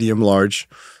to medium, large.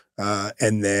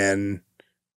 And then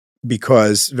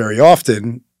because very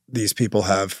often these people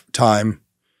have time,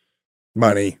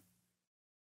 money,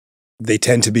 they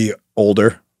tend to be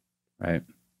older. Right.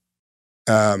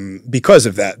 Because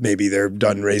of that, maybe they're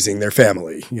done raising their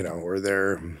family, or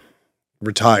they're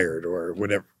retired or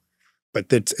whatever.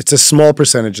 But it's a small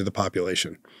percentage of the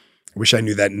population. I wish I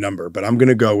knew that number, but I'm going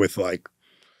to go with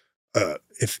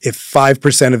if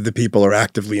 5% of the people are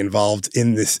actively involved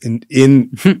in this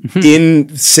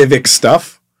in civic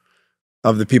stuff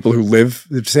of the people who live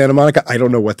in Santa Monica, I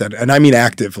don't know what that, and I mean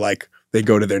active, like they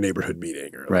go to their neighborhood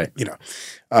meeting or right.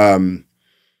 Then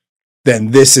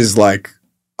this is like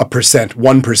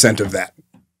 1% of that,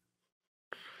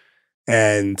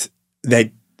 and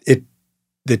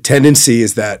the tendency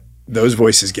is that those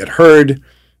voices get heard.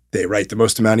 They write the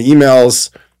most amount of emails,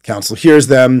 council hears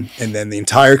them, and then the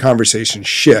entire conversation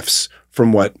shifts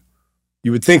from what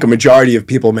you would think a majority of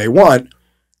people may want,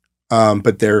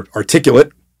 but they're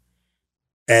articulate,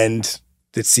 and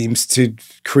it seems to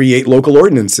create local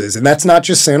ordinances. And that's not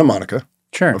just Santa Monica,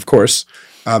 sure, of course.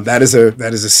 That is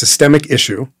a systemic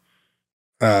issue,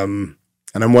 and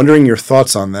I'm wondering your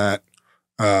thoughts on that.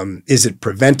 Is it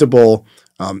preventable,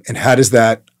 and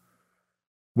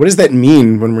what does that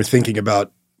mean when we're thinking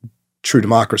about true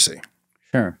democracy?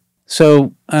 Sure.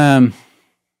 So I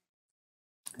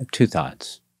have two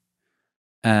thoughts.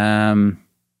 One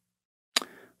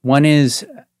is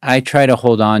I try to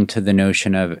hold on to the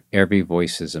notion of every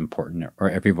voice is important or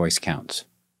every voice counts.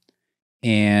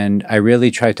 And I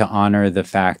really try to honor the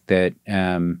fact that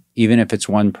even if it's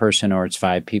one person or it's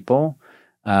 5 people,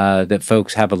 that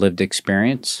folks have a lived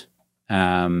experience.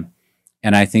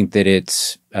 And I think that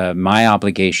it's my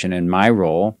obligation and my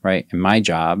role, right, and my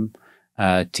job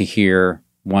to hear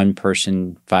one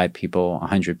person, 5 people,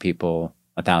 100 people,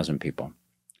 1,000 people.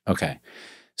 Okay.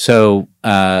 So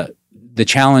the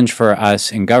challenge for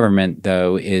us in government,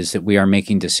 though, is that we are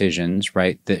making decisions,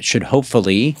 right, that should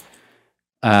hopefully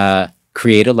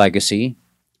create a legacy,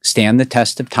 stand the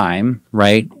test of time,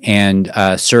 right, and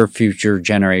serve future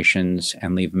generations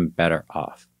and leave them better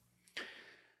off.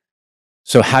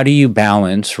 So how do you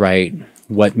balance, right,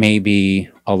 what may be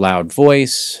a loud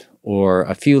voice or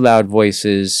a few loud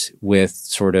voices with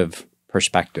sort of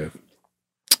perspective?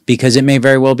 Because it may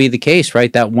very well be the case,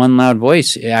 right, that one loud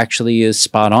voice actually is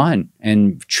spot on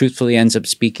and truthfully ends up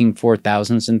speaking for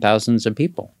thousands and thousands of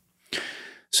people.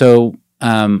 So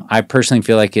I personally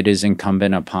feel like it is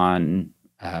incumbent upon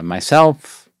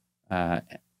myself,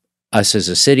 us as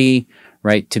a city,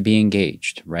 right, to be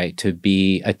engaged, right, to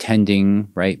be attending,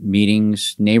 right,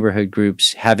 meetings, neighborhood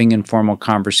groups, having informal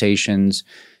conversations,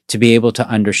 to be able to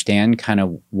understand kind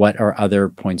of what are other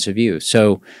points of view.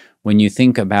 So when you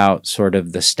think about sort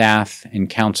of the staff and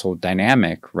council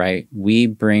dynamic, right, we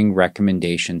bring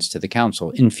recommendations to the council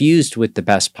infused with the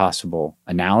best possible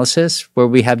analysis where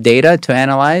we have data to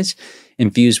analyze,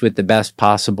 infused with the best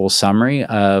possible summary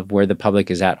of where the public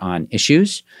is at on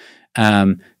issues,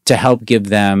 to help give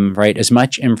them, right, as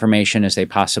much information as they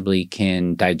possibly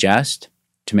can digest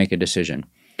to make a decision.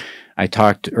 I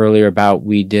talked earlier about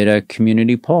we did a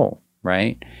community poll,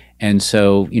 right? And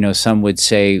so, some would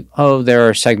say, oh, there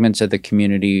are segments of the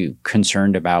community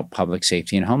concerned about public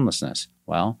safety and homelessness.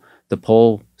 Well, the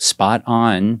poll spot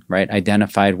on, right,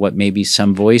 identified what maybe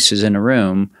some voices in a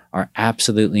room are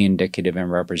absolutely indicative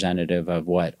and representative of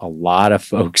what a lot of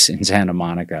folks in Santa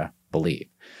Monica believe.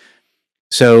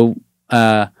 So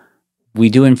we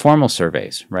do informal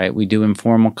surveys, right? We do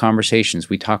informal conversations.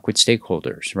 We talk with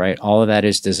stakeholders, right? All of that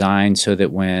is designed so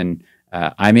that when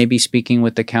I may be speaking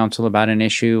with the council about an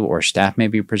issue or staff may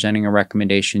be presenting a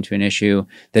recommendation to an issue,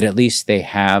 that at least they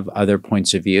have other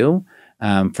points of view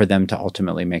for them to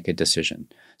ultimately make a decision.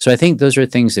 So I think those are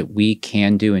things that we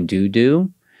can do and do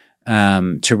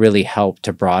to really help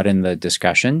to broaden the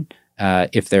discussion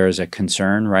if there is a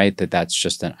concern, right, that's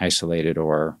just an isolated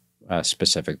or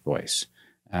specific voice.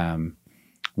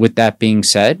 With that being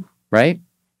said, right,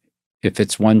 if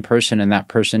it's one person and that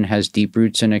person has deep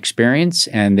roots and experience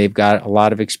and they've got a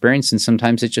lot of experience, and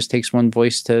sometimes it just takes one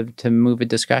voice to move a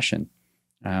discussion.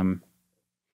 And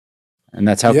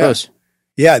that's how it goes.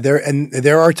 Yeah,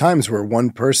 there are times where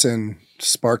one person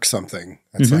sparks something.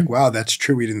 That's like, wow, that's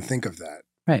true. We didn't think of that.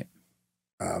 Right.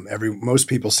 Most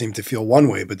people seem to feel one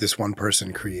way, but this one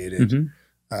person created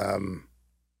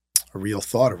a real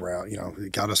thought around,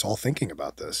 it got us all thinking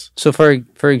about this. So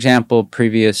for example,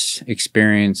 previous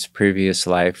experience, previous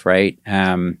life, right?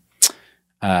 I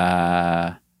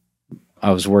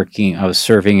was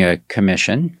serving a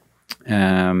commission,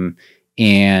 and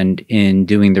in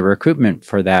doing the recruitment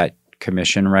for that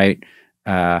commission, right?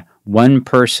 One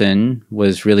person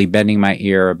was really bending my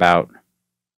ear about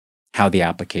how the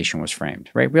application was framed,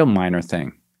 right? Real minor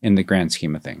thing in the grand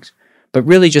scheme of things, but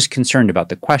really just concerned about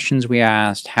the questions we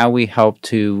asked, how we helped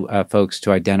to folks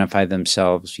to identify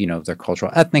themselves, their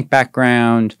cultural ethnic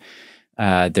background,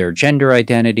 their gender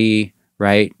identity,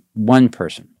 right? One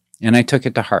person. And I took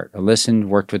it to heart. I listened,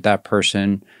 worked with that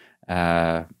person,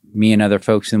 me and other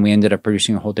folks, and we ended up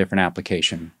producing a whole different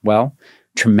application. Well,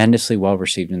 tremendously well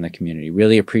received in the community.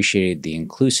 Really appreciated the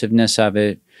inclusiveness of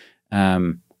it.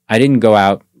 I didn't go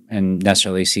out and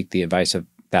necessarily seek the advice of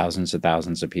thousands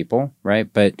of people,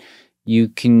 right? But you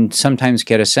can sometimes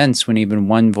get a sense when even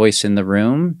one voice in the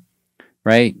room,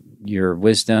 right? Your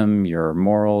wisdom, your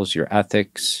morals, your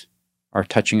ethics are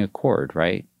touching a chord,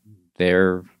 right?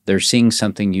 They're seeing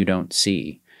something you don't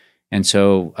see. And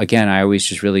so again, I always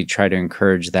just really try to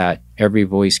encourage that every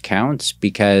voice counts,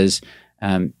 because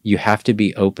you have to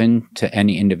be open to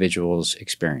any individual's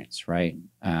experience, right?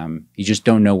 You just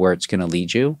don't know where it's going to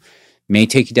lead you. May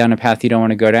take you down a path you don't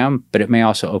want to go down, but it may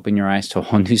also open your eyes to a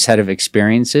whole new set of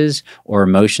experiences or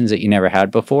emotions that you never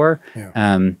had before. Yeah.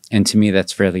 And to me,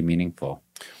 that's fairly meaningful.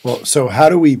 Well, so how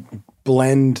do we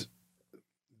blend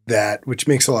that, which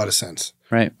makes a lot of sense?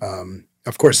 Right.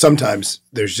 Of course, sometimes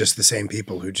there's just the same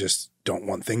people who just don't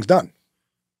want things done.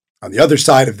 On the other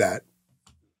side of that,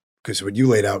 because what you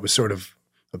laid out was sort of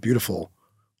a beautiful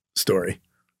story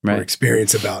or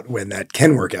experience about when that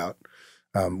can work out.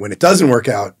 When it doesn't work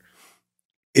out,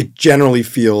 it generally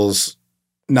feels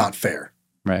not fair.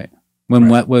 Right. When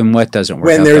what doesn't work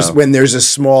out? When there's a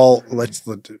small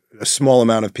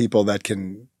amount of people that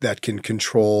can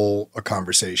control a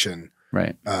conversation.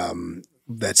 Right.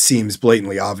 That seems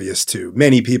blatantly obvious to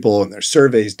many people, and there's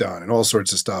surveys done and all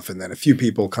sorts of stuff, and then a few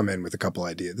people come in with a couple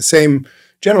ideas.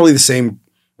 Generally the same.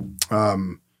 I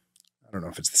don't know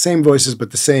if it's the same voices,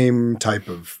 but the same type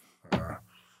of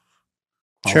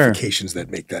qualifications that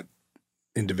make that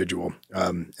individual.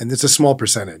 And it's a small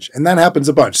percentage, and that happens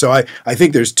a bunch. So I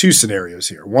think there's two scenarios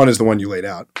here. One is the one you laid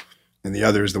out, and the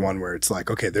other is the one where it's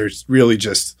like, okay, there's really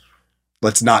just,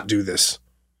 let's not do this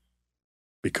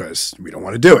because we don't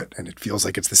want to do it. And it feels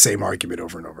like it's the same argument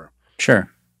over and over.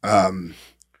 Sure. And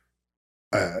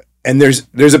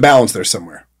there's a balance there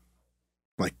somewhere,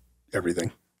 like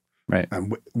everything. Right.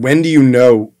 When do you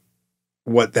know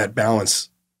what that balance,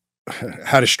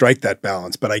 how to strike that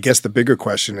balance? But I guess the bigger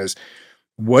question is,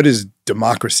 what does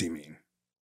democracy mean?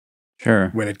 Sure.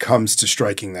 When it comes to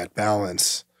striking that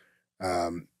balance,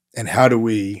 and how do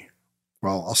we?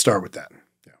 Well, I'll start with that.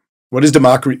 Yeah. What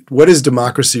does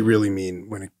democracy really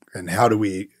mean? And how do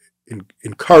we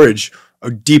encourage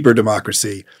a deeper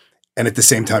democracy, and at the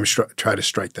same time try to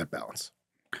strike that balance?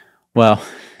 Well,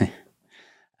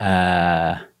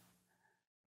 uh,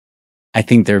 I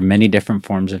think there are many different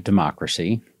forms of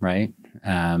democracy, right?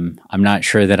 I'm not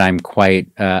sure that I'm quite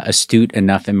astute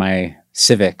enough in my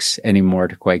civics anymore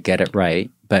to quite get it right.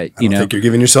 But I don't think you're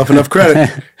giving yourself enough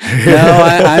credit.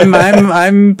 no,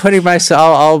 I'm putting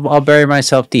myself. I'll bury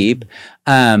myself deep.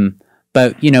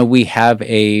 But we have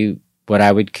what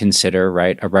I would consider,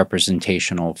 right, a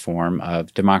representational form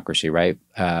of democracy, right?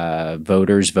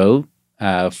 Voters vote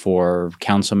for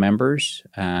council members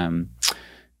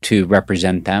to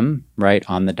represent them, right,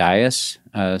 on the dais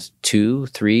 2,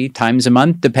 3 times a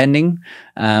month, depending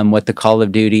what the call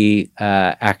of duty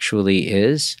actually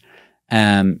is.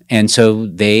 And so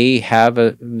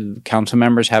council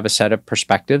members have a set of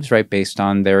perspectives, right, based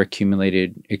on their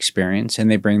accumulated experience, and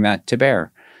they bring that to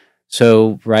bear.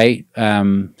 So, right,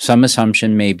 some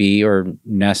assumption may be or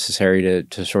necessary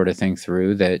to sort of think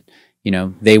through that,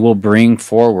 they will bring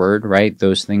forward, right,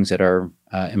 those things that are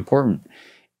important.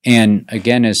 And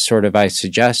again, as sort of I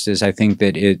suggest, is I think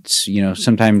that it's,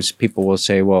 sometimes people will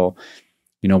say, well,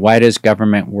 why does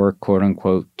government work, quote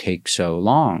unquote, take so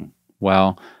long?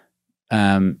 Well,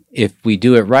 if we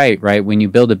do it right, when you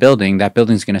build a building, that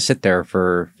building's going to sit there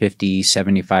for 50,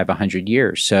 75, 100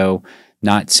 years. So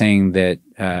not saying that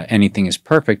anything is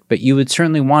perfect, but you would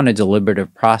certainly want a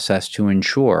deliberative process to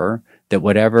ensure that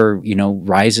whatever,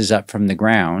 rises up from the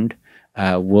ground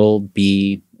will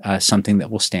be something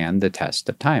that will stand the test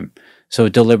of time. So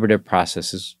a deliberative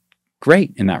process is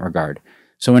great in that regard.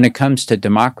 So when it comes to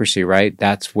democracy, right,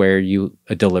 that's where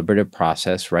a deliberative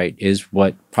process, right, is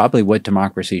probably what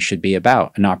democracy should be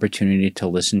about, an opportunity to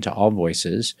listen to all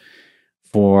voices,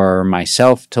 for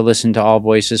myself to listen to all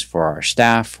voices, for our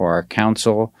staff, for our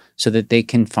council, so that they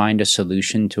can find a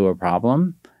solution to a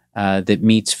problem that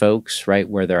meets folks right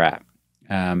where they're at.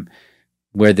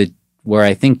 Where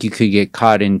I think you could get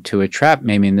caught into a trap,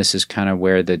 maybe, and this is kind of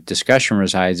where the discussion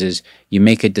resides, is you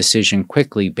make a decision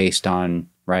quickly based on,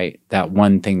 right, that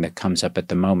one thing that comes up at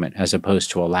the moment, as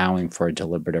opposed to allowing for a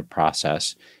deliberative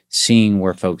process, seeing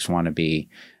where folks want to be.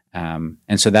 And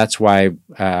so that's why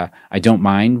I don't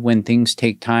mind when things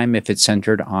take time if it's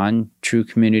centered on true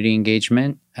community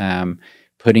engagement,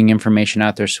 putting information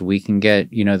out there so we can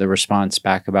get, the response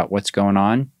back about what's going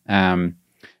on.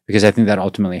 Because I think that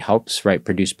ultimately helps, right,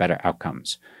 produce better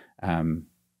outcomes.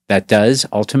 That does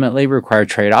ultimately require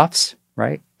trade-offs,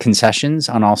 right, concessions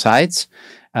on all sides,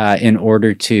 in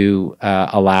order to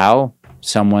allow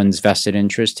someone's vested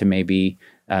interest to maybe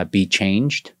be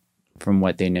changed from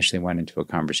what they initially went into a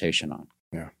conversation on.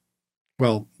 Yeah.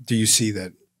 Well, do you see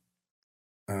that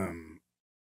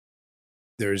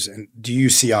do you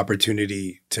see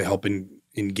opportunity to help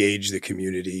engage the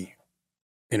community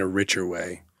in a richer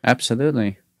way?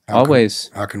 Absolutely. Always.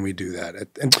 How can we do that?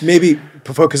 And maybe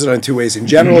focus it on 2 ways in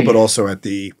general, but also at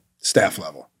the staff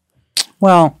level.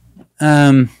 Well,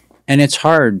 and it's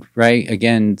hard, right?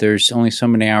 Again, there's only so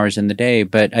many hours in the day,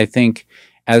 but I think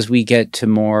as we get to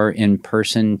more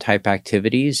in-person type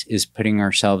activities is putting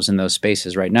ourselves in those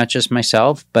spaces, right? Not just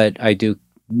myself, but I do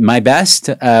my best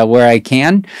where I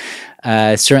can.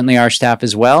 Certainly our staff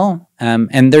as well.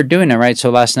 And they're doing it, right? So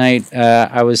last night,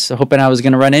 I was hoping I was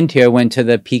going to run into you. I went to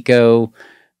the PICO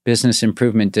Business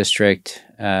Improvement District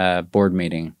board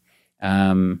meeting.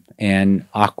 And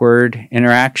awkward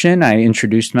interaction. I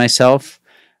introduced myself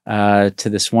to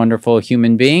this wonderful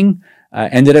human being.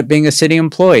 Ended up being a city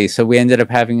employee. So we ended up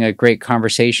having a great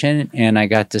conversation, and I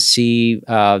got to see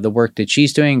the work that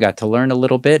she's doing, got to learn a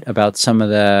little bit about some of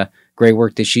the great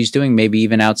work that she's doing, maybe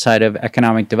even outside of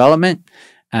economic development.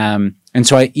 And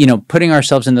so putting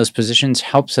ourselves in those positions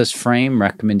helps us frame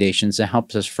recommendations and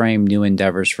helps us frame new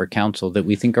endeavors for council that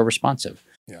we think are responsive.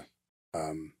 Yeah.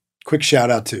 Quick shout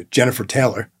out to Jennifer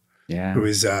Taylor, who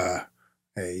is a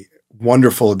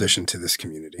wonderful addition to this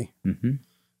community. Mm-hmm.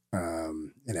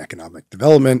 In economic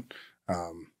development,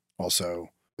 also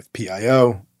with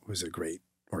PIO, who's a great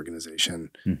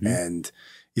organization. Mm-hmm. And,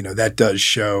 that does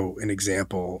show an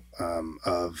example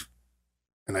of,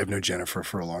 and I've known Jennifer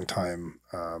for a long time,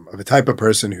 of a type of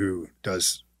person who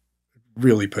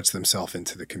really puts themselves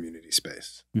into the community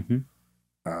space. Mm-hmm.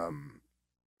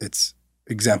 It's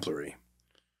exemplary,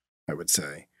 I would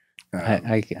say.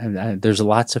 There's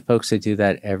lots of folks that do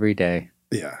that every day.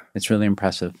 Yeah. It's really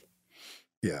impressive.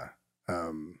 Yeah.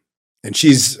 And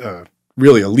she's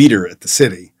really a leader at the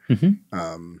city.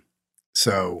 Mm-hmm.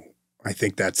 So I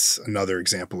think that's another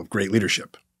example of great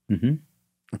leadership. Mm-hmm.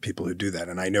 Of people who do that.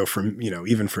 And I know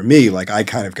even for me, like I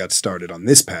kind of got started on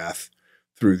this path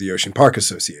through the Ocean Park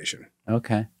Association.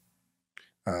 Okay.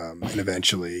 And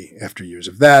eventually, after years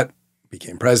of that,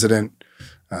 became president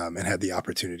and had the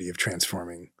opportunity of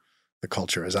transforming the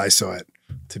culture as I saw it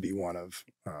to be one of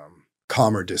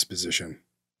calmer disposition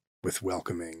with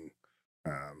welcoming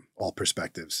all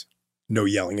perspectives. No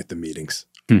yelling at the meetings.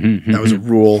 That was a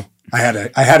rule. I had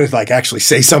to like actually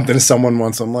say something to someone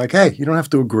once. I'm like, hey, you don't have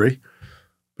to agree,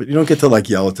 but you don't get to like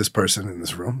yell at this person in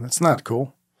this room. That's not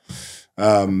cool.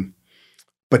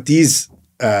 But these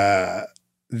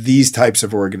types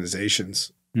of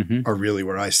organizations are really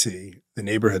where I see the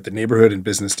neighborhood and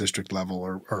business district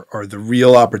level are the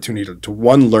real opportunity to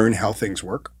one, learn how things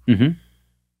work.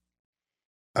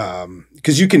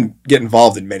 Because you can get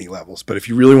involved in many levels, but if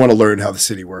you really want to learn how the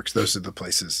city works, those are the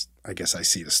places I guess I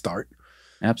see to start.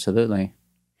 Absolutely.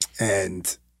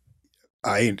 And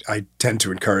I tend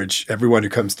to encourage everyone who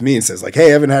comes to me and says like,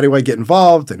 hey, Evan, how do I get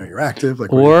involved? I know you're active.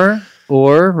 Like, or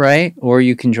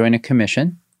you can join a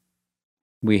commission.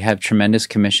 We have tremendous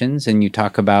commissions, and you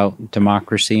talk about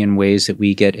democracy and ways that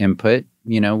we get input.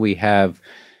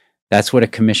 That's what a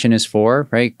commission is for,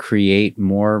 right? Create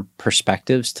more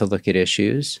perspectives to look at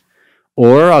issues.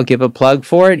 Or I'll give a plug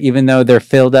for it, even though they're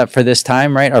filled up for this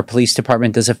time, right? Our police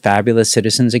department does a fabulous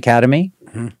Citizens Academy,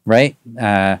 right?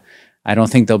 I don't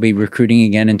think they'll be recruiting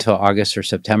again until August or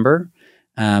September.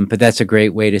 But that's a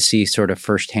great way to see sort of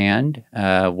firsthand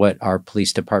what our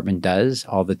police department does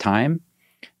all the time.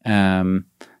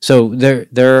 So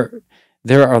there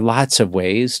are lots of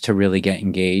ways to really get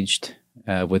engaged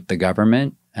with the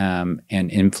government and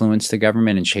influence the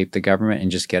government and shape the government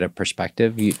and just get a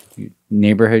perspective.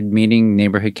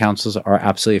 Neighborhood councils are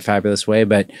absolutely a fabulous way,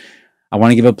 but I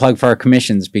want to give a plug for our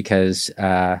commissions because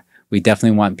we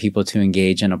definitely want people to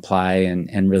engage and apply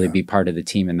and really be part of the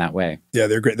team in that way. Yeah,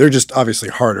 they're great. They're just obviously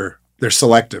harder. They're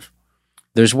selective.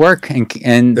 There's work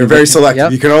and they're very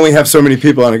selective. You can only have so many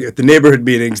people at the neighborhood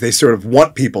meetings. They sort of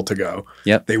want people to go.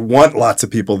 They want lots of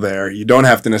people there. You don't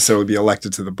have to necessarily be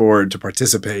elected to the board to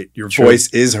participate. Your voice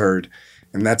is heard.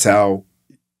 And that's how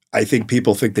I think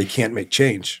people think they can't make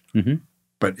change.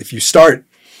 But if you start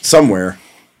somewhere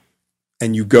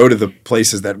and you go to the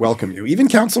places that welcome you, even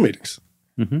council meetings,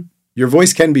 your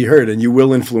voice can be heard and you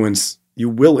will influence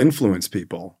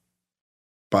people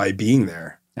by being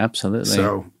there. Absolutely.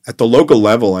 So at the local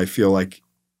level, I feel like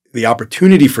the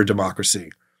opportunity for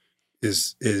democracy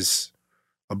is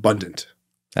abundant.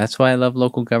 That's why I love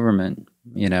local government.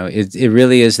 It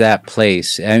really is that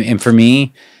place. And for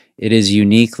me, it is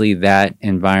uniquely that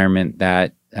environment,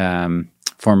 that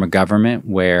form of government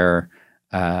where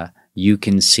you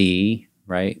can see,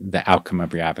 right, the outcome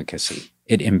of your advocacy.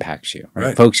 It impacts you.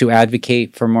 Right? Folks who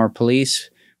advocate for more police,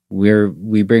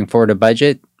 we bring forward a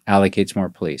budget, allocates more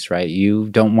police, right? You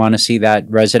don't want to see that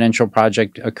residential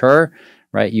project occur,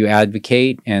 right? You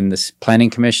advocate and the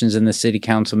planning commissions and the city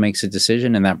council makes a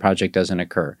decision and that project doesn't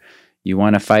occur. You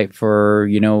want to fight for,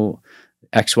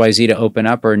 XYZ to open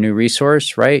up or a new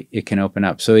resource, right? It can open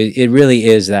up. So it really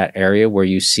is that area where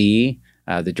you see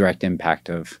the direct impact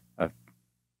of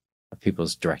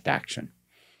people's direct action.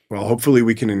 Well, hopefully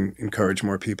we can encourage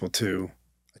more people to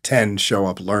attend, show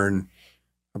up, learn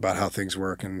about how things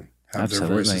work and have their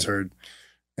voices heard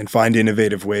and find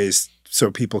innovative ways so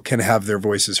people can have their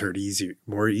voices heard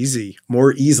more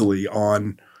easily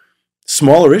on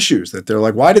smaller issues that they're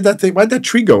like, why'd that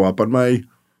tree go up on my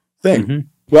thing?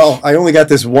 Well, I only got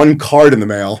this one card in the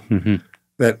mail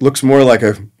that looks more like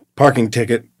a parking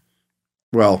ticket.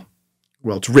 Well,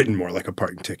 it's written more like a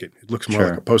parking ticket. It looks more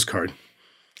like a postcard.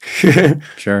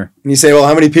 Sure. And you say, well,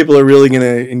 how many people are really going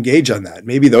to engage on that?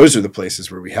 Maybe those are the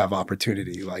places where we have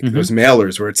opportunity, like those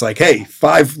mailers where it's like, hey,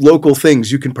 5 local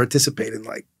things you can participate in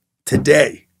like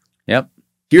today. Yep.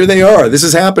 Here they are. This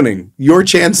is happening. Your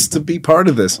chance to be part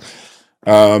of this.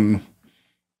 Well,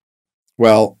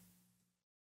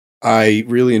 I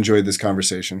really enjoyed this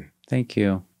conversation. Thank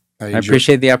you. I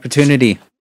appreciate the opportunity.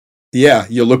 Yeah,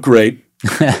 you look great.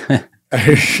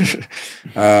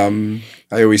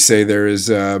 I always say there is,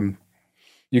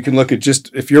 you can look at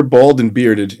if you're bald and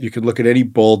bearded, you can look at any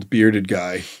bald bearded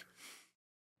guy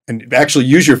and actually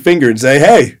use your finger and say,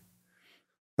 hey,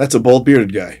 that's a bald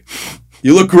bearded guy.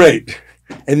 You look great.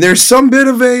 And there's some bit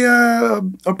of a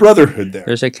brotherhood there.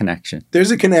 There's a connection.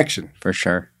 There's a connection. For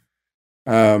sure.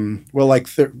 Well, like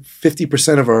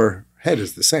 50% of our head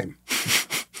is the same.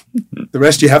 The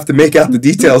rest you have to make out the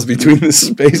details between the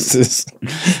spaces.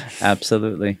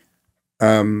 Absolutely.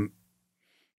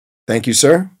 Thank you,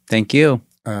 sir. Thank you.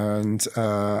 And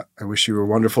I wish you a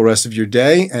wonderful rest of your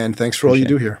day. And thanks for all you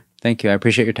do here. Thank you. I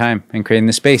appreciate your time and creating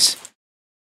the space.